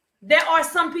 there are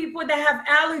some people that have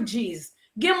allergies.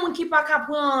 Gen moun ki pa ka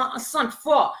pran sent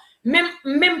fort.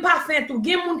 Même parfum tout.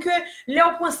 Gen moun que le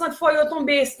ou pran sent fort yo tombe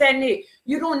externe.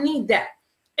 You don't need that.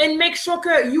 And make sure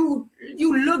que you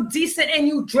look decent and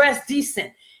you dress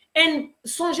decent. And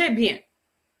songez bien.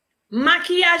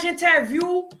 Maquillage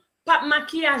interview, pas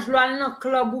maquillage là dans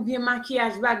club ou bien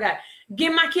maquillage bagay.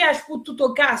 Gen maquillage pour toute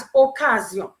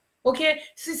occasion. OK?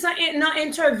 Si c'est dans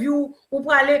interview ou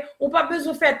pour aller ou pas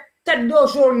besoin faire tête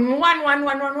d'ojo noir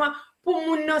pour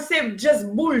moun non c'est just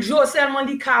bouljo seulement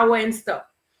li kawa and stuff.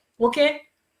 OK?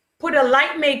 Put a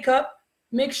light makeup,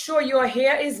 make sure your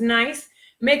hair is nice,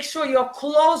 make sure your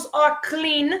clothes are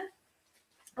clean.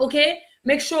 OK?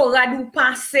 Make sure radou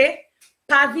passe,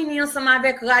 pas venir ensemble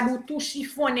avec radou tout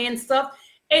chiffonné and stuff.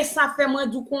 Et ça fait moi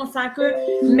du constat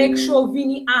que make sure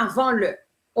vini avant le.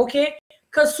 OK?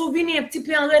 Que sou vini un petit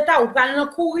peu en retard ou pral nan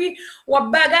courir ou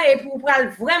bagay et pour pral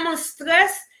vraiment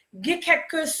stress, get quelques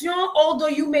questions, although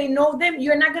you may know them,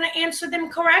 you're not going to answer them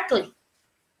correctly.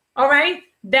 All right?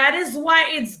 That is why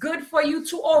it's good for you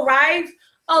to arrive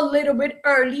a little bit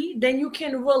early, then you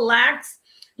can relax,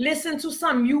 listen to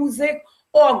some music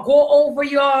or go over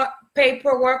your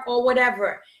paperwork or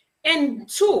whatever. And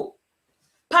 2,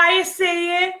 pas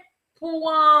essayer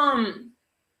pour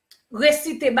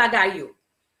réciter bagay yo.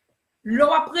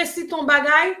 Lo ap réciter ton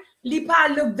bagay, li pa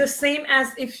look the same as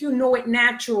if you know it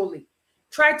naturally.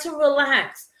 Try to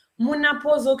relax. Moun na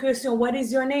pose a question, what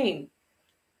is your name?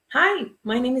 Hi,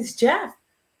 my name is Jeff.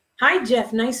 Hi,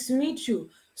 Jeff, nice to meet you.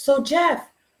 So, Jeff,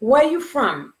 where are you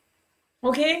from?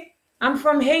 Okay? I'm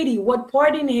from Haiti. What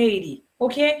part in Haiti?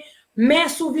 Okay? Mais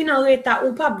souvi nan reta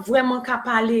ou pas vraiment ka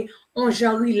parler on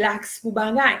genre relax pour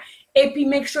bagay. Et puis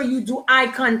make sure you do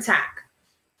eye contact.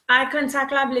 Eye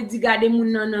contact la vle di gade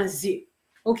moun nan zi.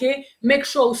 Okay? Make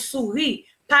sure ou souris.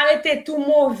 Parete tout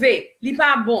mauvais. Li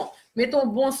pas bon. Mets ton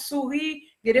bon souris.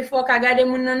 Get des fois ka gade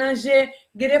moun nan zi.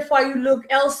 Get des fois you look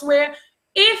elsewhere.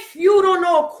 If you don't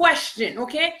know a question,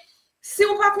 okay? Si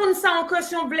ou pa kon sa en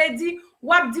question vle di,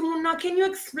 wap di moun nan, can you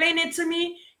explain it to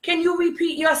me? Can you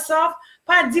repeat yourself?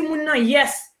 Pa di moun nan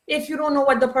yes if you don't know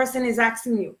what the person is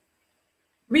asking you.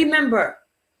 Remember,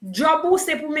 job ou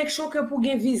c'est pour make sure que pour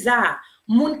gen visa.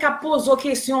 Moun ka pose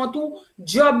question tout,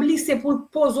 job li c'est pour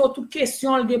poser toute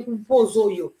question li pour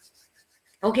poser yo.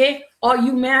 Okay? Are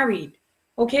you married?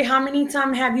 Okay, how many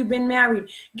times have you been married?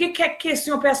 Get quelques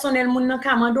questions personnelles moun nan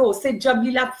ka mando, c'est job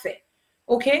li la fait.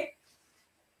 Okay?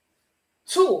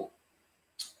 2.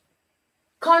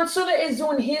 Consular is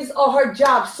doing his or her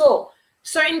job. So,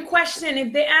 certain question,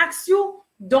 if they ask you,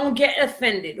 don't get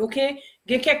offended, okay?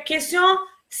 Get quelques questions,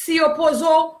 si yo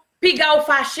pozo, piga ou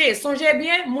fâché. Songez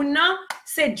bien, moun nan,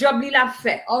 c'est job li la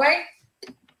fait, all right?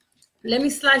 Let me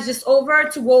slash this over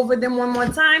to go over them one more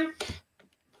time.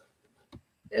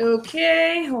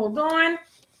 Okay, hold on.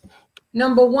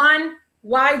 Number 1,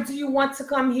 why do you want to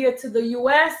come here to the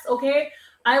US? Okay,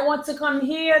 I want to come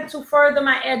here to further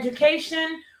my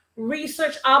education,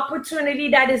 research opportunity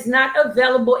that is not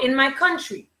available in my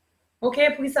country.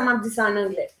 Okay, please, ça m'a dit ça en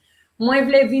anglais. Moi, je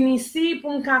voulais venir ici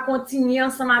pour me continuer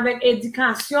ensemble avec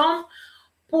éducation,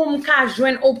 pour me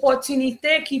joindre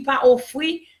opportunité qui pas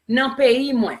offrir dans le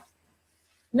pays moi.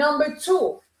 Number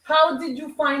 2, how did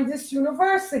you find this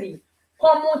university?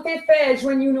 Comment t'es fait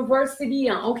joindre university,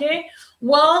 okay?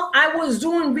 Well, I was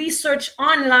doing research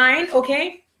online,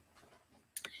 okay?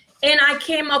 And I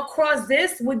came across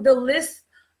this with the list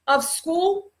of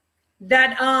school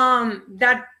that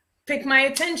picked my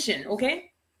attention,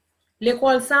 okay?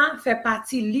 L'école ça fait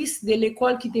partie liste de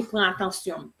l'école qui te prend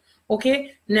attention,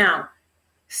 okay? Now,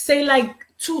 say like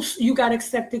you got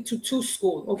accepted to 2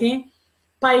 schools, okay?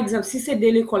 Par exemple, si c'est de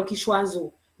l'école qui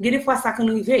choisit, des fois ça can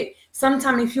arriver.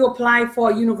 Sometimes if you apply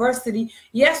for a university,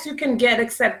 yes, you can get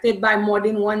accepted by more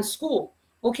than 1 school,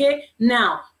 okay?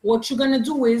 Now, what you're gonna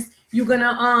do is you're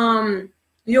gonna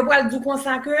you're going to do comme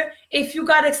ça que if you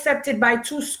got accepted by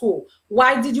 2 schools,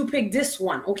 why did you pick this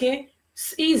one, okay?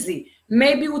 It's easy.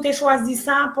 Maybe vous t'ai choisi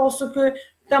ça parce que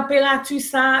température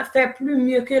ça fait plus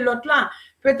mieux que l'autre là.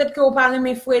 Peut-être que vous parlez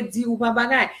mes frères dit ou pas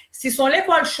bagay. Si son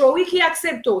l'école Shoei qui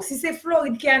accepte, si c'est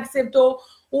Floride qui accepte,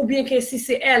 ou bien que si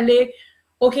c'est LA,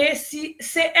 ok, si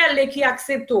c'est LA qui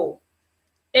accepte,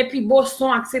 et puis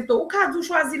Boston accepte, ou quand vous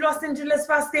choisissez Los Angeles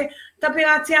parce que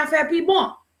température a fait plus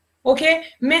bon, ok,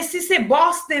 mais si c'est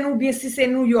Boston ou bien si c'est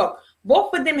New York,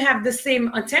 both of them have the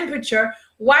same temperature,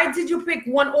 why did you pick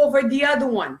one over the other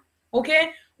one,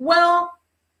 okay? Well,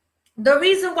 the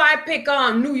reason why I pick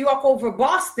New York over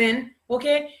Boston,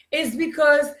 okay, is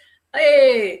because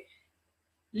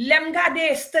l'aime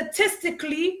garder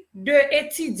statistically de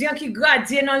étudiants qui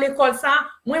gradient dans l'école ça,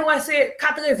 moi c'est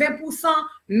 80%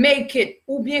 make it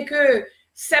ou bien que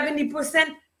 70%.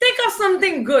 Think of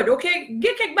something good, okay?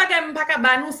 Get quelques bagages m'pa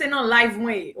ba nous c'est dans live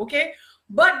moi, okay?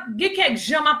 But get quelques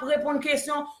gens m'a répondre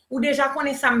question ou déjà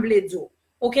connaît ça m'ble dire,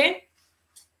 okay?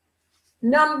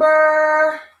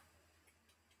 Number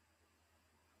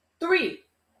 3.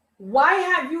 Why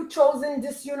have you chosen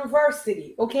this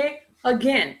university? Okay?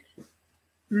 Again,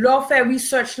 l'on fait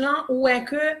research là où est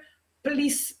que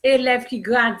plus élèves qui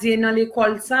gradient dans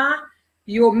l'école ça,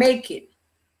 you make it.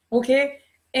 Okay?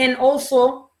 And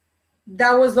also,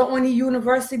 that was the only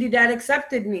university that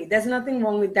accepted me. There's nothing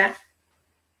wrong with that.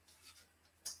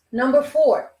 Number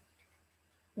 4.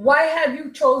 Why have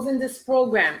you chosen this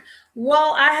program?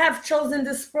 Well, I have chosen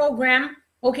this program,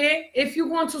 okay? If you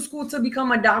go to school to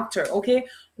become a doctor, okay?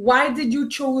 Why did you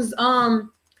choose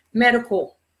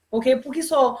medical? Okay, pour qui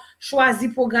so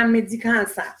choisi programme médical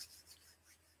ça?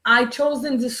 I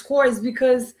chosen this course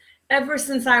because ever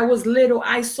since I was little,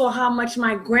 I saw how much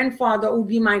my grandfather or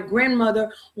be my grandmother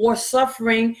were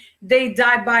suffering. They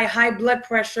died by high blood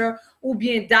pressure or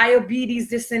bien diabetes,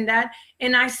 this and that.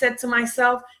 And I said to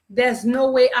myself, there's no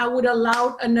way I would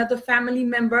allow another family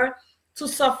member to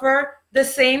suffer the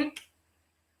same.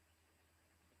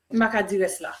 M'a dire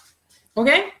cela.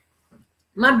 Okay?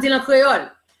 M'a dit en créole.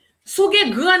 Si vous avez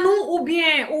grand nous ou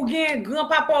bien ou gen grand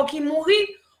papa qui mourit,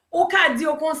 ou ka di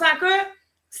comme ça que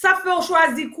ça fait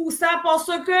choisir coup ça parce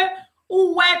que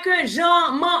ou ouais que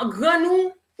Jean grand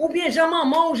nous ou bien Jean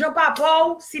maman ou Jean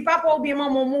papa si papa ou bien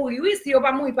maman mourit oui si ou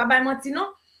pas mourir pas ba menti non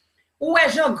ou ouais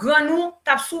Jean grand nous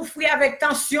t'a souffrir avec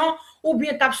tension ou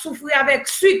bien t'a souffrir avec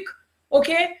sucre,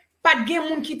 OK? Pas de gen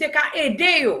moun qui te ka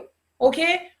aider yo, OK?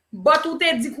 But ou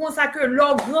te dit comme ça que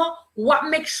l'or grand ou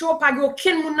make sure pas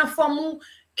aucun moun nan famille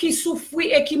qui souffre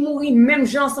et qui mourit même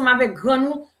gens ensemble avec grand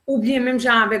nous ou bien même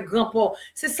gens avec grand-père.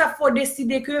 C'est ça faut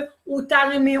décider que ou t'a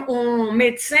remis un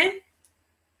médecin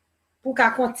pour qu'à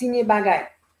continuer bagay.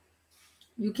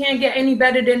 You can't get any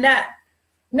better than that.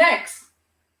 Next.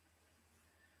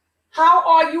 How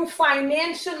are you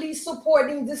financially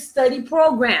supporting the study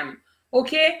program?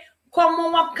 Okay?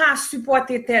 Comment wap ka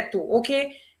supporter tête ou?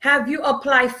 Okay? Have you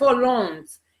applied for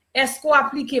loans? Est-ce qu'on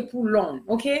applique pour loan?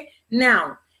 Okay?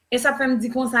 Now, et ça fait me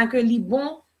dire comme ça que li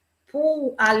bon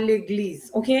pour à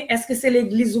l'église. Okay? Est-ce que c'est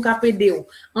l'église ou ka pede ou?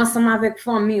 Ensemble avec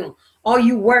famille ou? Are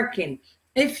you working?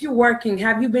 If you're working,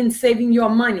 have you been saving your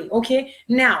money? Okay?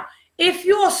 Now, if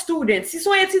you're a student, si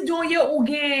son étudiant ou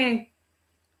gen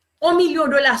 $1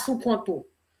 million sous compte.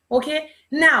 Okay?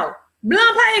 Now, blanc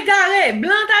pas égaré, blanc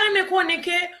ta me connaît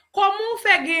que comment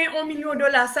fait gagner $1 million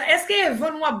ça? Est-ce que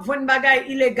vend bagay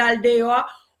illégal dehors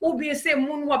ou bien c'est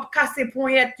moun wap casser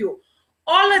poignet yo?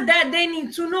 All of that they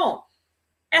need to know.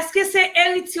 Est-ce que c'est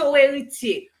héritier ou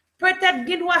héritier? Peut-être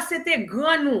qu'il doit c'était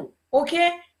grand nous, OK?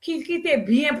 Qui était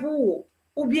bien pour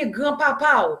ou bien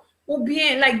grand-papa ou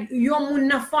bien like yon moun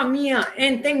na famille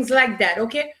and things like that,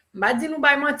 OK? M'a dit nous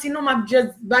bay menti non m'a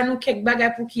just ba nou kek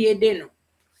bagay pour qui aider nous.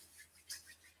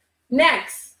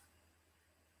 Next,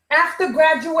 after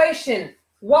graduation,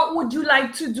 what would you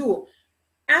like to do?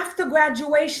 After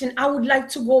graduation, I would like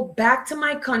to go back to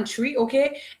my country,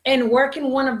 okay, and work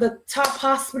in one of the top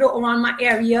hospitals around my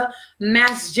area,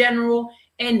 Mass General,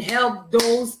 and help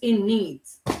those in need.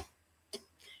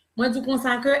 Moi, du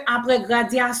consacre après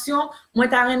graduation, moi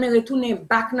ta retourner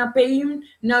back dans pays,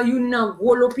 dans un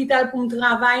gros hôpital pour me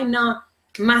travailler dans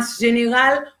Mass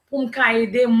General pour me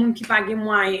aider moun qui pas gen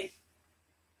moyen.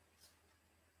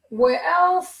 Where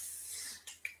else?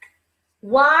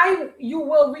 Why you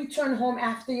will return home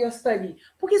after your study?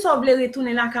 Pour qui ça vle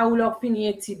retourner la ka ou leur fini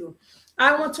étude?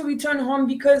 I want to return home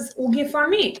because ou gen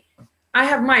famille. I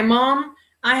have my mom,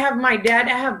 I have my dad,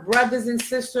 I have brothers and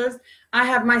sisters, I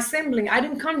have my sibling. I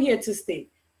didn't come here to stay.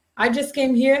 I just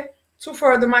came here to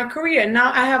further my career.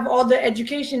 Now I have all the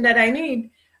education that I need.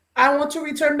 I want to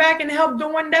return back and help the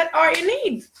one that are in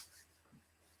need.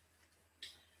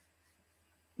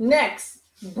 Next.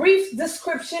 Brief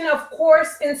description of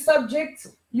course and subject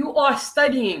you are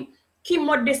studying. Ki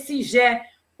mode de sujet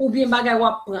ou bien bagay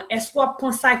wap pran? Est-ce wap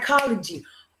pran psychology?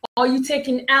 Are you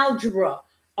taking algebra?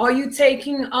 Are you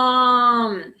taking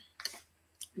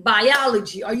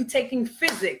biology? Are you taking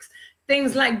physics?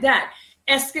 Things like that.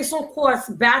 Est-ce que son course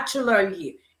bachelor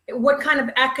year? What kind of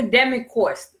academic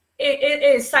course?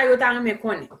 Sa yo ta reme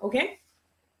konnen, okay?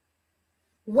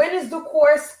 When is the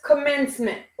course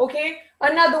commencement? Okay?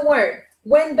 Another word.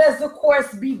 When does the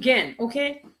course begin?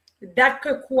 Okay? That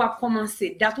que cours a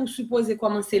commencé. Dat ou supposé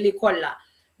commencer l'école là.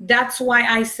 That's why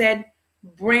I said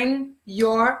bring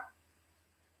your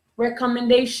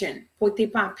recommendation pour tes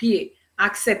papiers.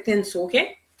 Acceptance,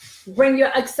 okay? Bring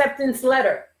your acceptance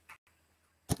letter.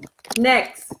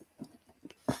 Next.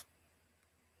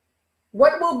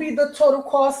 What will be the total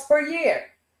cost per year?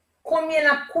 Combien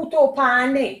la coûte par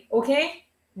année? Okay?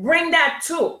 Bring that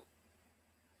too.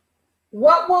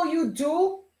 What will you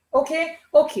do? Okay?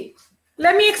 Okay.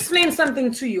 Let me explain something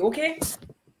to you, okay?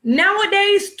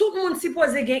 Nowadays, tout le monde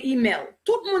suppose gen email.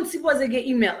 Tout le monde suppose gen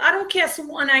email. I don't care si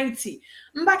ou en Haïti.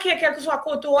 M'ba care quel que soit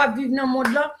côté ou vivre dans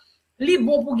monde là, li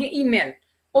bon pour gen email.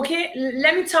 Okay?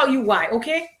 Let me tell you why,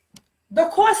 okay? The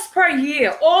cost per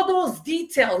year, all those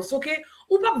details, okay?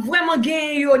 Ou pas vraiment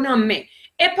gen yo nan men.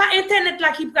 Et pas internet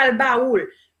là qui pral ba oul.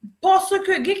 Parce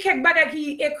que gen kek bagay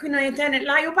ki écrit dans internet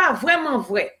là, yo pas vraiment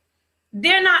vrai.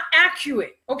 They're not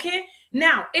accurate, okay?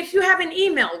 Now, if you have an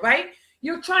email, right?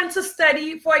 You're trying to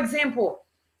study, for example,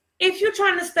 if you're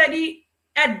trying to study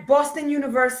at Boston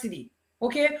University,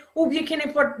 okay? Ou bien que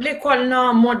n'importe l'école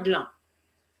dans monde là.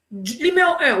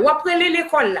 Numéro 1, ou après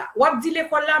l'école là, ou ap di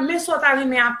l'école là, mais so ta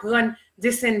reme apprendre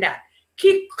this and that.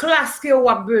 Qui classe que ou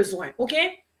a besoin,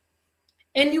 okay?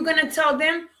 And you're going to tell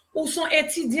them ou son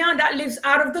étudiant that lives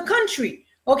out of the country,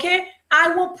 okay?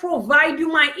 I will provide you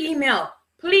my email.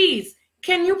 Please,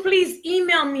 can you please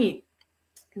email me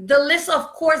the list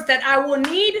of course that I will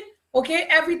need, okay?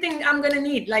 Everything I'm going to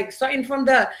need, like starting from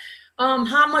the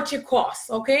how much it costs,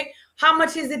 okay? How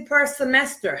much is it per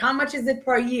semester? How much is it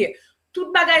per year?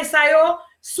 Tout bagay sa yo,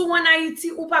 sou en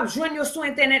Haïti ou pa joindre yo sur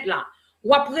internet là.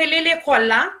 Ou après l'école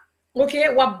là, okay?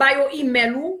 Ou bay yo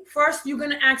email ou. First, you're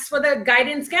going to ask for the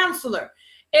guidance counselor.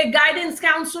 A guidance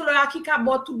counselor a ki ka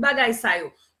bo tout bagay sa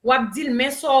yo. Ou ap dil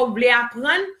men so ou vle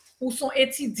apprendre ou son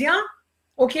étudiant,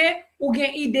 okay? Ou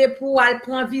gen idée pour al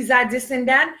prendre visa this and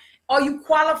that. Are you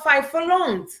qualified for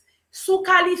loans? Sou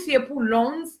qualifié pour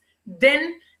loans,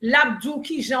 then l'abdou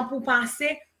ki jan pou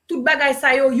passer, tout bagay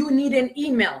sa yo, you need an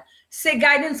email. Se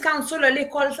guidance counselor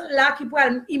l'école là qui pour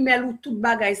email ou tout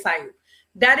bagay sa yo.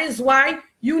 That is why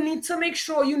you need to make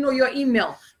sure you know your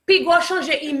email. Puis go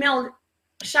changer email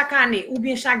chaque année ou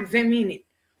bien chaque 20 minutes.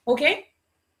 Okay?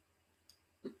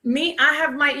 Me, I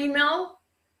have my email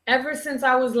ever since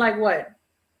I was like what?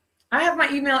 I have my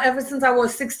email ever since I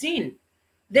was 16.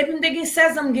 Depuis que j'ai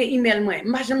 16 ans, j'ai email moi.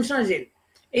 Moi, je me change.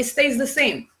 It stays the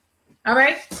same. All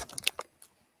right?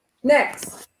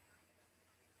 Next.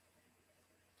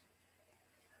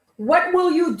 What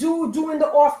will you do during the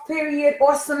off period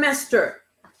or semester?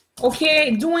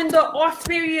 Okay, during the off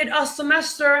period or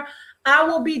semester, I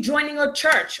will be joining a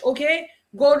church, okay?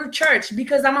 Go to church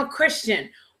because I'm a Christian.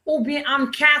 Or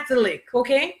I'm Catholic,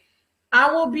 okay?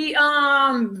 I will be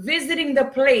visiting the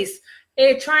place,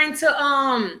 trying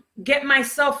to get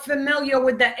myself familiar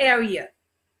with the area.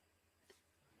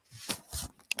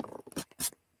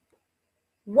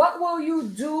 What will you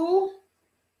do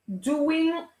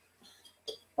doing?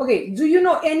 Okay, do you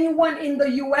know anyone in the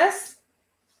US?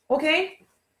 Okay,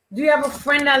 do you have a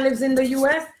friend that lives in the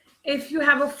US? If you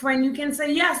have a friend, you can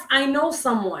say, yes, I know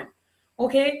someone.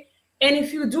 Okay, and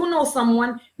if you do know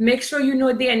someone, make sure you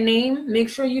know their name, make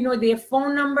sure you know their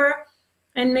phone number,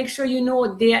 and make sure you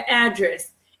know their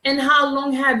address. And how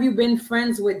long have you been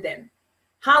friends with them?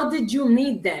 How did you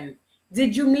meet them?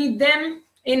 Did you meet them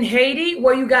in Haiti?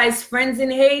 Were you guys friends in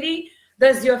Haiti?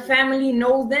 Does your family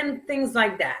know them? Things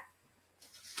like that.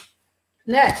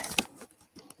 Next.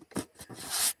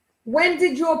 When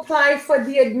did you apply for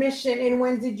the admission and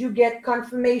when did you get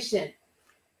confirmation?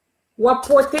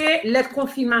 Wapote let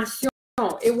confirmation.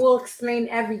 It will explain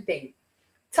everything.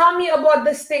 Tell me about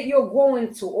the state you're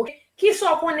going to. Okay? Qui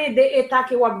sont connaît des états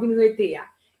que wap vin rete ya?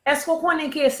 Est-ce qu'on connaît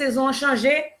que saison change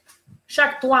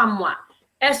chaque 3 mois?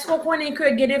 Est-ce qu'on connaît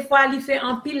que des fois il fait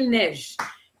un pile neige?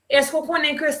 Est-ce qu'on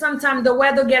connaît que sometimes the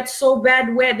weather gets so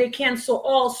bad where they cancel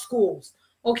all schools?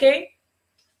 Okay?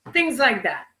 Things like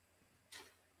that.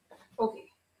 Okay.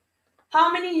 How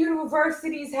many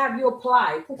universities have you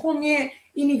applied? Pour combien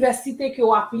universités que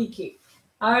vous appliquez?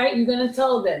 All right, you're going to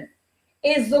tell them.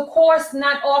 Is the course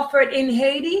not offered in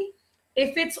Haiti?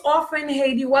 If it's offered in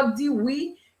Haiti, what do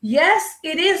we? Yes,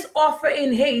 it is offered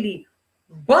in Haiti.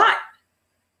 But,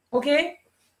 okay,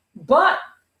 but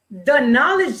the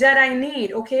knowledge that I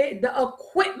need, okay, the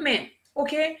equipment,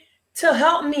 okay, to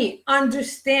help me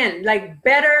understand like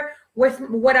better with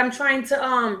what I'm trying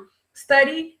to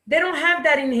study, they don't have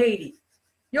that in Haiti.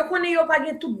 Yo connais yo pa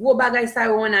gen tout gros bagay sa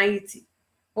yo en Haiti.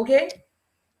 Okay?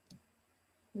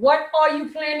 What are you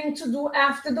planning to do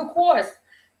after the course?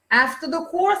 After the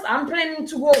course, I'm planning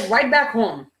to go right back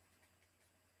home.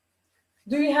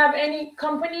 Do you have any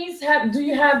companies? Do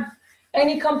you have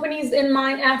any companies in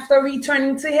mind after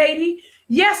returning to Haiti?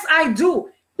 Yes, I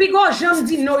do. Because j'aime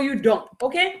di no you don't.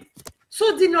 Okay?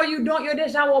 So di no you don't, yo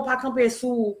déjà ou pa camper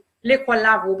sous l'école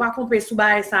là, ou pa camper sous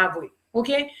bail sa vrai.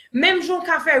 Okay? Même j'on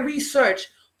ka faire research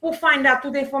pour find out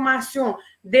toute information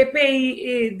des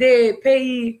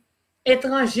pays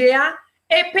étrangers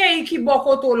et pays qui bon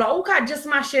koto là ou ka just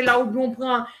marcher là ou bien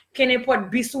prend que n'importe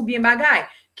bis ou bien bagay.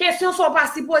 Question sont pas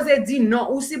supposé dire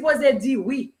non ou supposé dire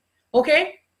oui. OK?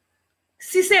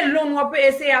 Si c'est loan, on peut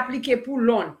essayer d'appliquer pour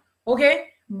loan. OK?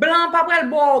 Blanc pas pral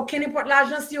bon que n'importe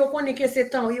l'argent si on connaît que c'est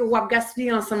temps ou a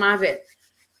gaspiller ensemble avec.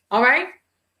 All right?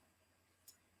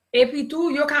 Et puis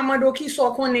tout yo ka mando qui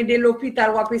so connaît de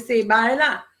l'hôpital ou a essayer ba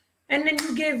là. And then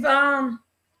you give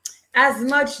as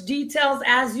much details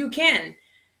as you can.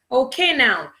 Okay,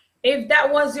 now, if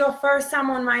that was your first time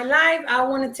on my live, I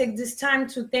want to take this time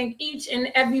to thank each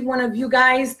and every one of you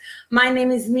guys. My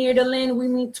name is Mirda Lynn. We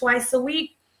meet twice a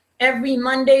week, every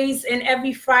Mondays and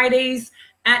every Fridays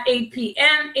at 8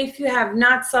 p.m. If you have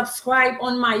not subscribed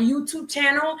on my YouTube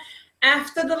channel,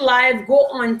 after the live, go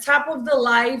on top of the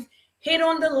live, hit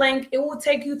on the link. It will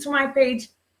take you to my page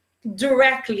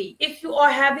directly. If you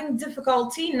are having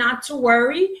difficulty, not to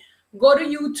worry, go to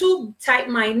YouTube, type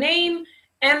my name,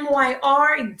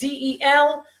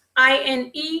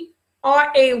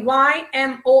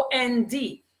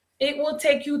 MYRDELINERAYMOND. It will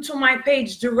take you to my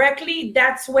page directly.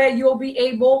 That's where you'll be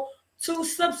able to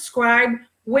subscribe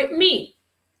with me.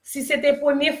 Si c'était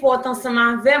première fois ensemble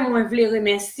avec moi, je voulais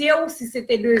remercier ou si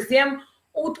c'était deuxième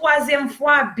ou troisième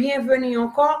fois, bienvenue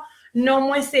encore. Non,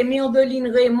 moi, c'est Mirdeline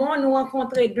Raymond. Nous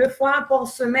rencontrons 2 fois par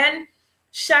semaine,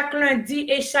 chaque lundi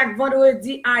et chaque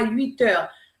vendredi à 8 heures.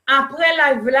 Après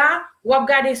live là, vous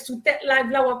regardez sous tête live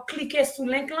là, vous cliquez sur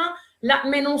le link là, là,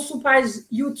 maintenant sur page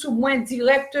YouTube moi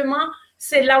directement,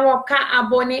 c'est là où vous pouvez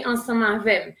abonner ensemble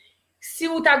avec. Si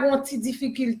vous avez une petite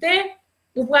difficulté,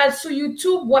 vous pouvez aller sur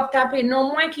YouTube, vous tapez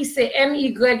non moins qui c'est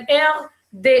MYRDELINE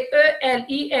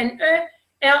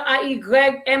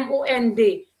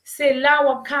C'est là où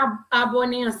vous pouvez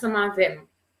abonner ensemble avec.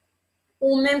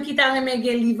 Ou même qui t'a remis un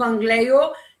livre anglais,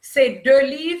 c'est 2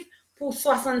 livres pour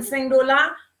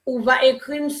 $65. Ou va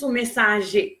écrire sous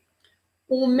messager.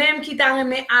 Ou même qui t'a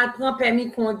remis Aprann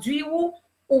permis conduire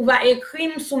ou va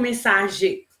écrire sous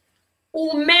messager.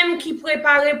 Ou même qui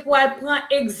prépare pour aller prendre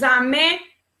examen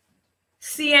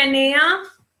CNA,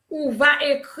 ou va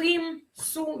écrire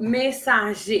sous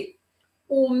messager.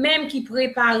 Ou même qui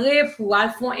prépare pour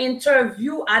aller faire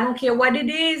interview, I don't care what it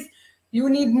is, you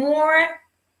need more,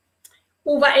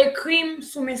 ou va écrire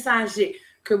sous messager.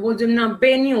 Que bon Dieu m'en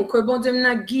bénisse, que bon Dieu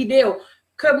m'en guide,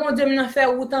 que bon Dieu m'en fait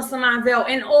route ensemble avec vous.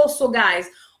 And also, guys,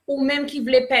 ou même qui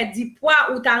voulait perdre du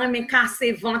poids, ou t'as remis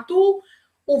casser ventou,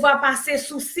 ou va passer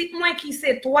sous site moi qui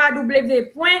c'est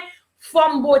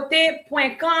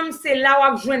www.formbeauté.com. C'est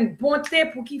là où vous avez une bonté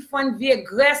pour qui font une vie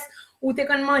graisse, ou t'es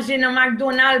quand manger dans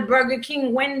McDonald's, Burger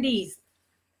King, Wendy's.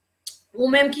 Ou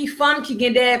même qui font qui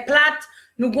gagne des plates,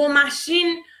 nous avons une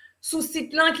machine sous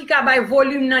site là qui a un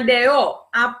volume dans dehors.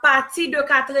 À partir de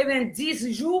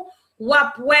 90 jours, ou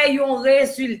après un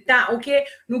résultat, ok?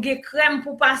 Nous avons crème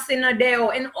pour passer dans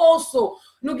dehors. And also,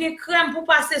 nous avons crème pour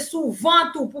passer sous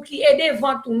ventre pour qui aide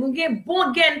ventre. Nous avons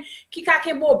bon gain qui a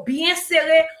bien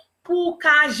serré pour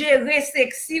gérer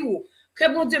sexy ou. Que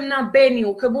bon Dieu m'en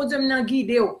bénisse, que bon Dieu m'en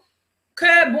guide.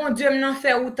 Que bon Dieu m'en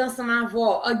fait autant ensemble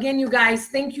avoir. Again, you guys,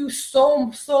 thank you so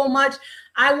much.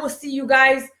 I will see you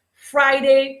guys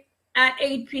Friday at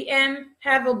 8 p.m.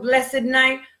 Have a blessed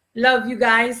night. Love you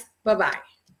guys. Bye-bye.